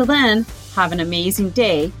 Until then, have an amazing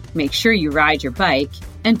day, make sure you ride your bike,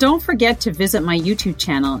 And don't forget to visit my YouTube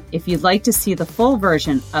channel if you'd like to see the full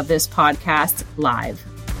version of this podcast live.